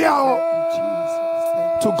heard here?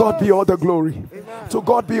 Oh? To God be all the glory. To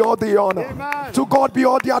God be all the honor. To God be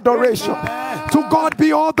all the adoration. To God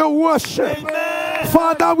be all the worship.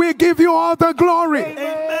 Father, we give you all the glory.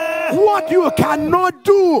 What you cannot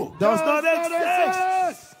do does not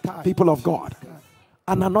exist. People of God.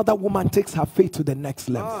 And another woman takes her faith to the next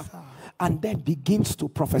level. and then begins to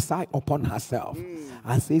prophesy upon herself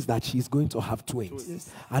and says that she's going to have twins.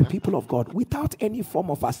 And people of God, without any form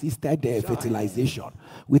of assisted fertilization,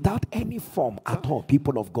 without any form at all,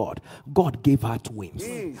 people of God, God gave her twins.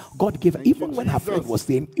 God gave her, even when her friend was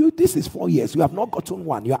saying, this is 4 years, you have not gotten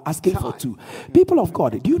one, you are asking for two. People of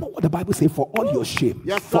God, do you know what the Bible says? For all your shame,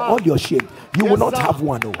 for all your shame, you will not have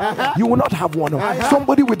one. You will not have one.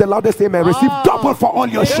 Somebody with the loudest amen, receive double for all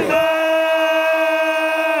your shame.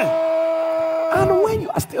 And when you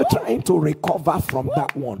are still trying to recover from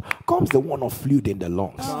that one, comes the one of fluid in the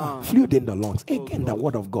lungs. Fluid in the lungs. Again, the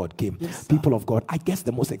word of God came. People of God, I guess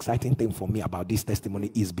the most exciting thing for me about this testimony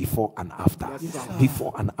is before and after.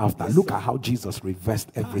 Before and after. Look at how Jesus reversed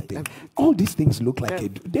everything. All these things look like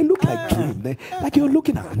they look like dream. Like you're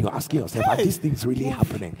looking at and you're asking yourself, are these things really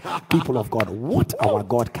happening? People of God, what our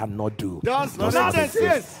God cannot do.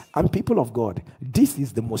 And people of God, this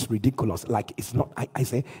is the most ridiculous. Like it's not, I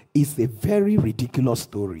say, it's a very ridiculous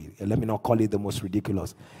story. Let me not call it the most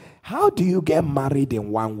ridiculous. How do you get married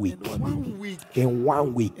in 1 week? In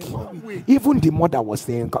 1 week. Even the mother was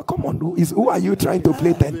saying, come on, who are you trying to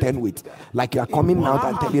play 10-10 with? Like you are coming out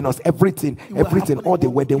and telling us everything, all the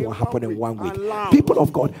wedding will happen in 1 week. People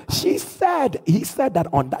of God, he said that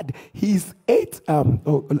on that, he's 8,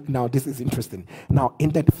 now this is interesting. Now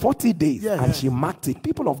in that 40 days, and she marked it.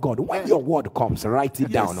 People of God, when your word comes, write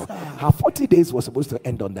it down. Her 40 days was supposed to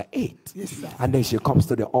end on the 8th. And then she comes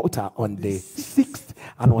to the altar on the 6th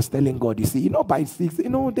and was telling God, you see, by 6,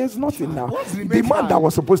 there's nothing now. The man that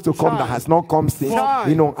was supposed to come that has not come since,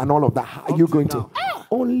 and all of that. How are you going to?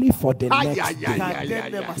 Only for the next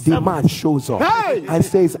day, the man shows up and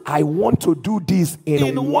says, I want to do this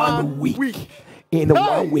in 1 week. In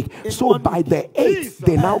 1 week. So by the 8th,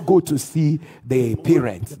 they now go to see the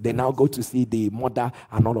parents. They now go to see the mother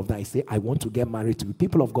and all of that. I say, I want to get married to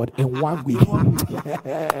people of God in 1 week.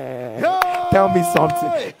 Tell me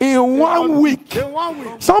something. In 1 week.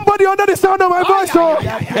 Somebody under the sound of my voice.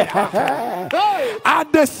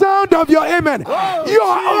 At the sound of your amen, your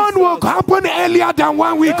own will happen earlier than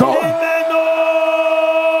 1 week.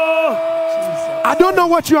 I don't know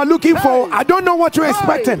what you are looking for. I don't know what you're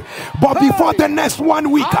expecting. But before the next 1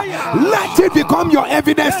 week, let it become your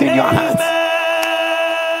evidence in your hands.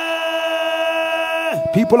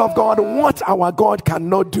 People of God, what our God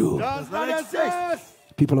cannot do.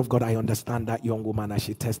 People of God, I understand that young woman as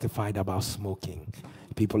she testified about smoking.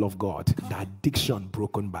 People of God, the addiction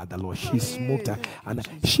broken by the Lord. She smoked and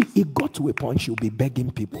it got to a point she'll be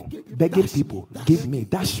begging people, give me,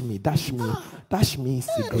 dash me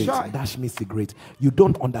cigarette. You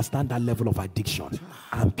don't understand that level of addiction.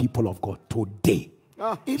 And people of God, today,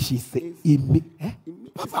 she said,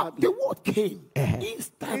 the word came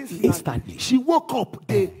instantly. She woke up,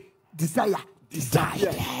 the desire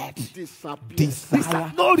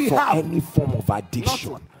no for any form of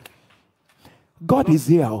addiction. God is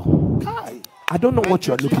here. I don't know what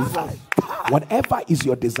you're looking for. Whatever is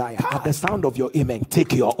your desire, at the sound of your amen,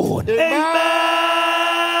 take your own. Amen.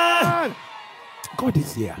 God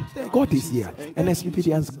is here. God is here. And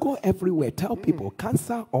Nsppdians, go everywhere. Tell people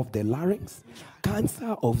cancer of the larynx,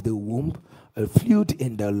 cancer of the womb, fluid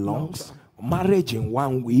in the lungs, marriage in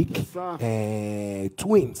 1 week,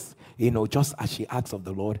 twins, just as she asks of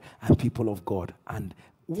the Lord, and people of God. And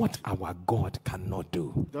what our God cannot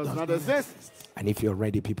do does not exist. And if you're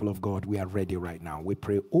ready, people of God, we are ready right now. We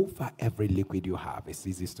pray over every liquid you have. It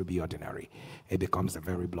ceases to be ordinary. It becomes the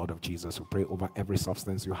very blood of Jesus. We pray over every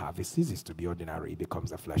substance you have. It ceases to be ordinary. It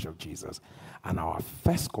becomes the flesh of Jesus. And our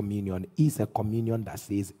first communion is a communion that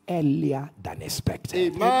says earlier than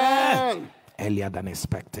expected. Amen. Earlier than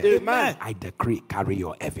expected. Amen. I decree, carry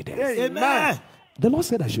your evidence. Amen. The Lord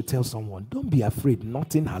said I should tell someone, don't be afraid.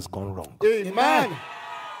 Nothing has gone wrong. Amen.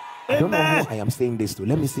 I don't know who I am saying this to.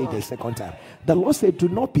 Let me say it the second time. The Lord said, do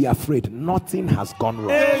not be afraid. Nothing has gone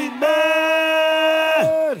wrong. Amen.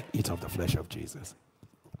 Eat of the flesh of Jesus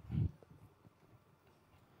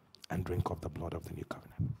and drink of the blood of the new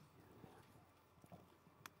covenant.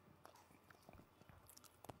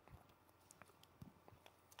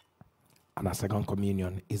 And our second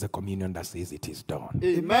communion is a communion that says it is done.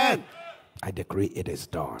 Amen. I decree it is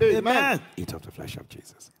done. Amen. Eat of the flesh of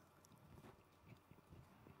Jesus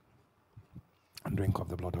and drink of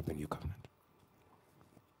the blood of the new covenant.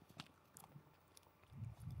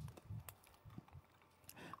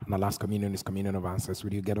 And the last communion is communion of answers.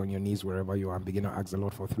 Will you get on your knees wherever you are and begin to ask the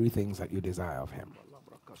Lord for 3 things that you desire of him?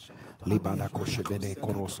 Libara koshebede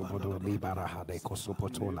korosobodo libara hade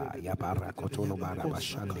kosopotola yabara kotolo bara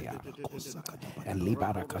bashandia and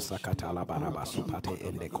libara kasakatala bara basupate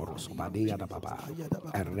ende korosobadia da baba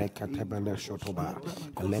ereka tebele shotoba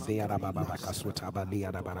lebea da baba kasuta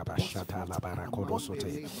balia da bara bashata la bara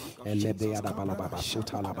korosote lebea da baba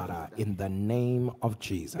basuta la bara. In the name of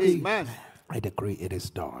Jesus, Amen. I decree it is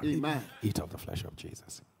done. Amen. Eat of the flesh of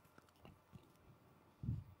Jesus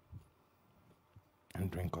and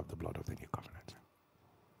drink of the blood of the new covenant.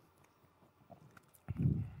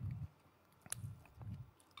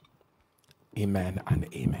 Amen and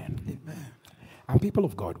amen. Amen. And people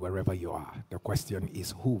of God, wherever you are, the question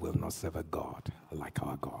is, who will not serve a God like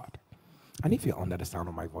our God? And if you're under the sound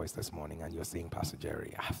of my voice this morning and you're saying, Pastor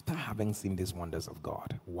Jerry, after having seen these wonders of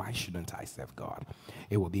God, why shouldn't I serve God?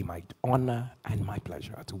 It will be my honor and my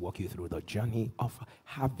pleasure to walk you through the journey of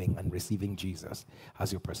having and receiving Jesus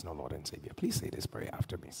as your personal Lord and Savior. Please say this prayer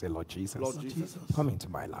after me. Say, Lord Jesus, come into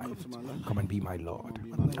my life. Come and be my Lord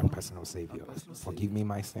and personal Savior. Forgive me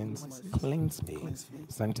my sins, cleanse me,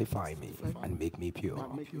 sanctify me, and make me pure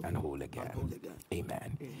and whole again.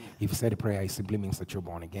 Amen. If you say the prayer, it simply means that you're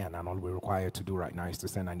born again, and all we require to do right now is to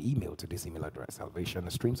send an email to this email address,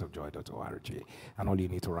 salvationstreamsofjoy.org, and all you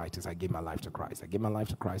need to write is, I give my life to Christ. I give my life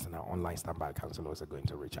to Christ, and our online standby counselors are going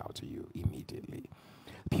to reach out to you immediately.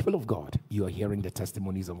 People of God, you are hearing the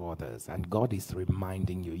testimonies of others, and God is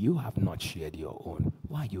reminding you, you have not shared your own.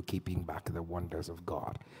 Why are you keeping back the wonders of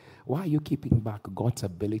God? Why are you keeping back God's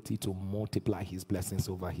ability to multiply his blessings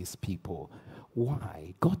over his people?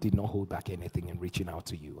 Why? God did not hold back anything in reaching out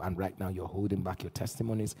to you, and right now you're holding back your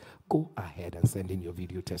testimonies. Go ahead and send in your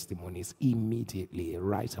video testimonies immediately,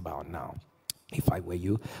 right about now. If I were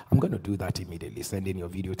you, I'm going to do that immediately. Send in your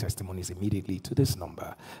video testimonies immediately to this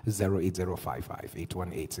number,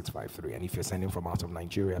 08055-818-653. And if you're sending from out of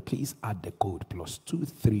Nigeria, please add the code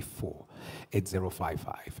 +234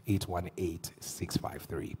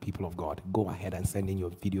 8055-818-653. People of God, go ahead and send in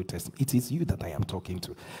your video testimony. It is you that I am talking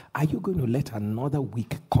to. Are you going to let another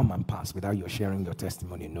week come and pass without you sharing your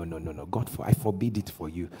testimony? No. God, I forbid it for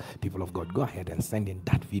you. People of God, go ahead and send in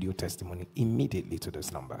that video testimony immediately to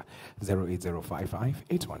this number,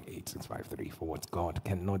 08055-818-653. For what God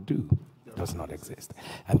cannot do does not exist.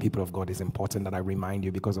 And people of God, it's important that I remind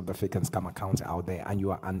you, because of the fake and scam accounts out there, and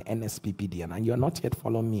you are an Nsppd and you're not yet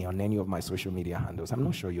following me on any of my social media handles, I'm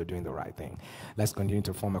not sure you're doing the right thing. Let's continue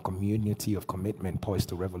to form a community of commitment poised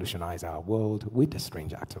to revolutionize our world with the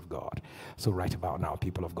strange act of God. So right about now,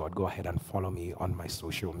 people of God, go ahead and follow me on my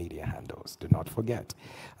social media handles. Do not forget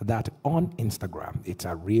that on Instagram, it's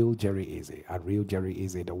a real Jerry Eze,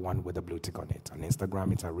 the one with the blue tick on it. On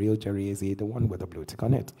Instagram, it's a real Jerry Eze, the one with the blue tick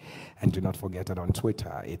on it. And do not forget that on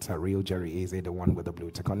Twitter, it's a real Jerry Eze, the one with the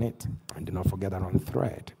blue tick on it. And do not forget that on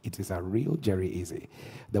Thread, it is a real Jerry Eze,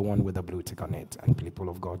 the one with the blue tick on it. And people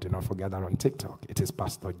of God, do not forget that on TikTok, it is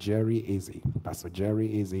Pastor Jerry Eze,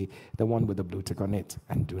 the one with the blue tick on it.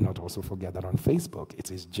 And do not also forget that on Facebook,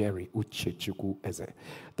 it is Jerry Uchechukwu Eze,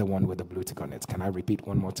 the one with the blue tick on it. Can I repeat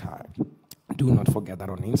one more time? Do not forget that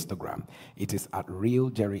on Instagram, it is at Real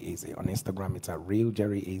Jerry Eze. On Instagram, it's at Real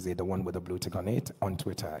Jerry Eze, the one with the blue tick on it. On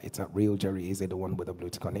Twitter, it's at Real Jerry Eze, the one with the blue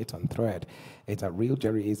tick on it. On Thread, it's at Real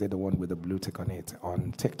Jerry Eze, the one with the blue tick on it.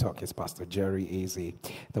 On TikTok, it's Pastor Jerry Eze,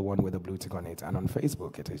 the one with the blue tick on it. And on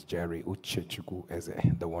Facebook, it is Jerry Uchechukwu Eze,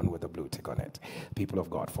 the one with the blue tick on it. People of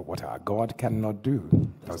God, for what our God cannot do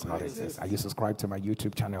does not exist. Are you subscribed to my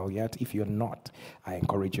YouTube channel yet? If you're not, I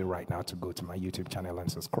encourage you right now to go to my YouTube channel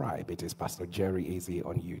and subscribe. It is Pastor Jerry Eze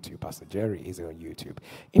on YouTube. Pastor Jerry Eze on YouTube.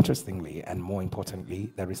 Interestingly, and more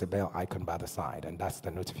importantly, there is a bell icon by the side, and that's the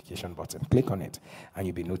notification button. Click on it, and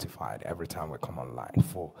you'll be notified every time we come online.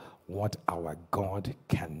 For what our God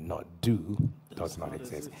cannot do does not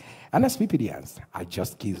exist. And as Nsppdians, I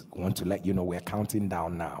just want to let you know we're counting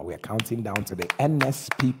down now. We're counting down to the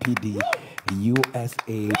Nsppd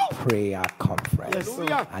USA Prayer Conference.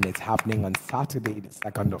 Yes, and it's happening on Saturday, the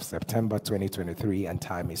 2nd of September 2023, and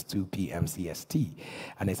time is 2 p.m. CST.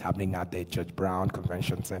 And it's happening at the Judge Brown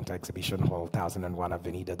Convention Center Exhibition Hall, 1001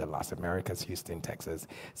 Avenida de las Americas, Houston, Texas,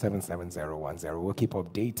 77010. We'll keep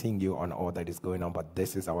updating you on all that is going on, but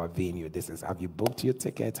this is our venue. Have you booked your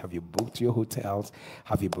tickets? Have you booked your hotels?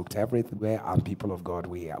 Have you booked everywhere? And people of God,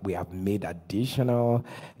 we have made additional,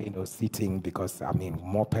 seating, because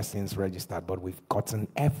more persons registered, but we've gotten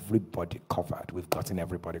everybody covered.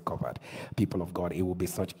 People of God, it will be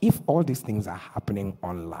such. If all these things are happening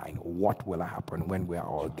online, what will happen when we are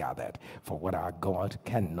all gathered? For what our God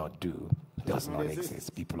cannot do does not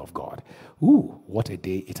exist, people of God. Ooh, what a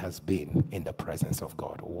day it has been in the presence of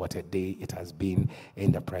God. What a day it has been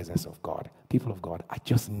in the presence of God. People of God, I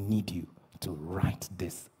just need you to write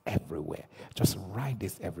this everywhere. Just write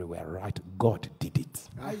this everywhere. Write, God did it.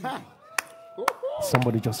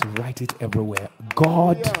 Somebody just write it everywhere.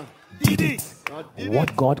 God did it.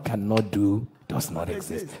 What God cannot do does not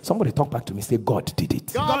exist. Somebody talk back to me. Say, God did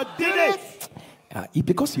it. God did it.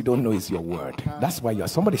 Because you don't know is your word. That's why you're.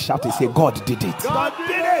 Somebody shout it. Say, God did it. God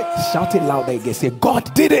did it. Shout it louder again. Say,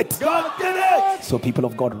 God did it. God did it. So people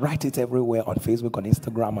of God, write it everywhere, on Facebook, on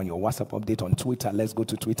Instagram, on your WhatsApp update, on Twitter. Let's go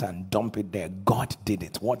to Twitter and dump it there. God did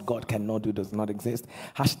it. What God cannot do does not exist.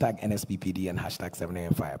 Hashtag Nsppd and hashtag 7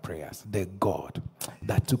 a.m. fire prayers. The God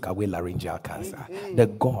that took away laryngeal cancer. The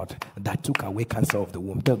God that took away cancer of the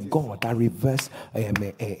womb. The God that reversed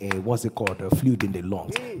what's it called? Fluid in the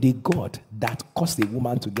lungs. The God that caused a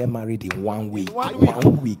woman to get married in 1 week.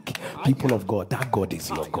 1 week. People of God, that God is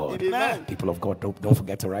your God. Amen. People of God, don't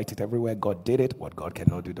forget to write it everywhere. God did it. What God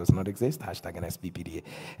cannot do does not exist. Hashtag Nsppd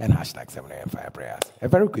and hashtag 7 a.m. fire prayers. A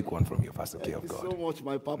very quick one from you, Pastor K of God. Thank you so much,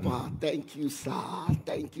 my Papa. Thank you, sir.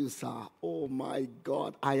 Thank you, sir. Oh my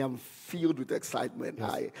God, I am filled with excitement.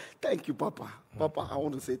 Yes. Thank you, Papa. Papa, I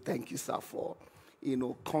want to say thank you, sir, for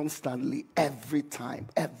constantly, every time,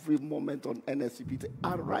 every moment on Nsppd,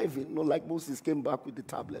 arriving, like Moses came back with the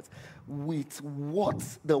tablets, with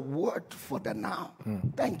what's the word for the now.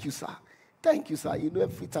 Thank you, sir. Thank you, sir.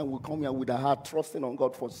 Every time we come here with a heart, trusting on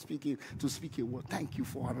God to speak a word. Thank you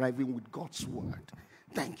for arriving with God's word.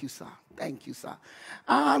 Thank you, sir. Thank you, sir.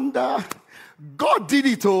 And God did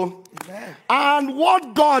it, oh. Amen. And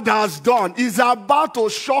what God has done is about to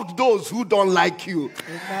shock those who don't like you.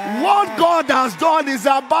 Amen. What God has done is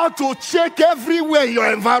about to shake everywhere in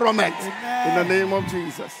your environment. Amen. In the name of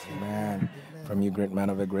Jesus. Amen. From you, great man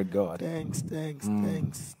of a great God. Thanks.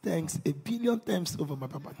 A billion times over, my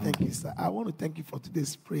Papa. Thank you, sir. I want to thank you for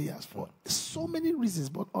today's prayers for so many reasons,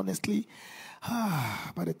 but honestly,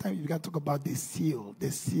 by the time you began to talk about the seal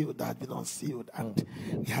that had been unsealed, and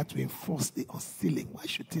we had to enforce the unsealing. Why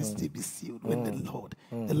should things still be sealed when the Lord,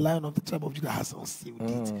 the Lion of the tribe of Judah, has unsealed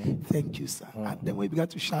it? Thank you, sir. And then we began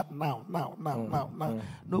to shout, now.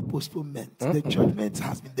 No postponement. The judgment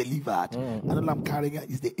has been delivered. And all I'm carrying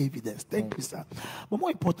is the evidence. Thank you, sir. But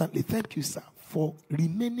more importantly, thank you, sir, for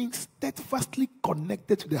remaining steadfastly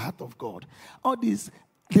connected to the heart of God. All this,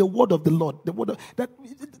 the word of the Lord,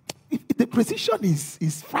 the precision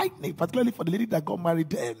is frightening, particularly for the lady that got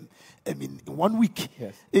married in 1 week.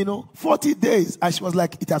 Yes. 40 days. And she was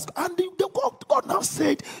like, it has. And God now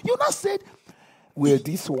said, will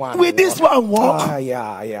this one walk?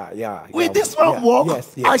 Yeah. Will this one walk?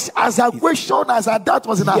 Yes. As her question, as her doubt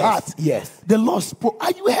was in her heart. Yes. The Lord spoke.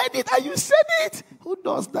 And you heard it, and you said it. Who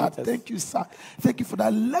does that? Yes. Thank you, sir. Thank you for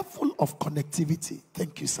that level of connectivity.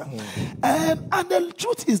 Thank you, sir. And the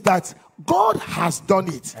truth is that God has done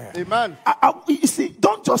it. Amen. You see,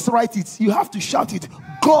 don't just write it. You have to shout it.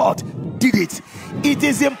 God did it. It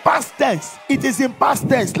is in past tense.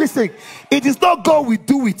 Listen, it is not God will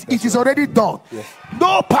do it. It is already done. Yes.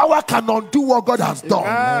 No power can undo what God has done.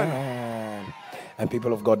 Amen. And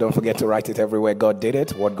people of God, don't forget to write it everywhere. God did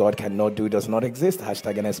it. What God cannot do does not exist.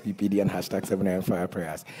 Hashtag Nsppd and hashtag 7 a.m. fire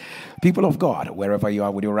prayers. People of God, wherever you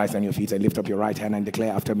are, with your rise on your feet and lift up your right hand and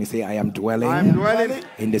declare after me, say, I am dwelling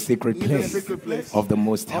in the secret place of the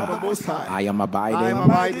Most High. I am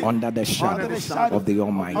abiding under the shadow of the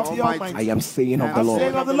Almighty. I am saying of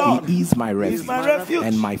the Lord, He is my refuge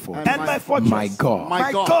and my fortress. My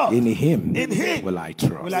God. In Him will I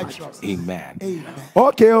trust. Amen.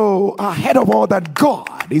 Okay, ahead of all that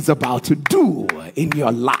God is about to do in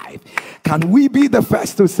your life, can we be the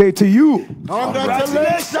first to say to you,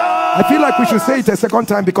 congratulations? I feel like we should say it a second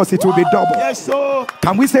time because it will be double. Yes, sir.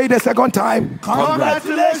 Can we say it a second time?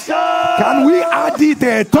 Congratulations. Can we add it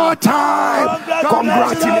a third time?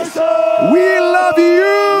 Congratulations. We love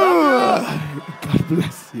you.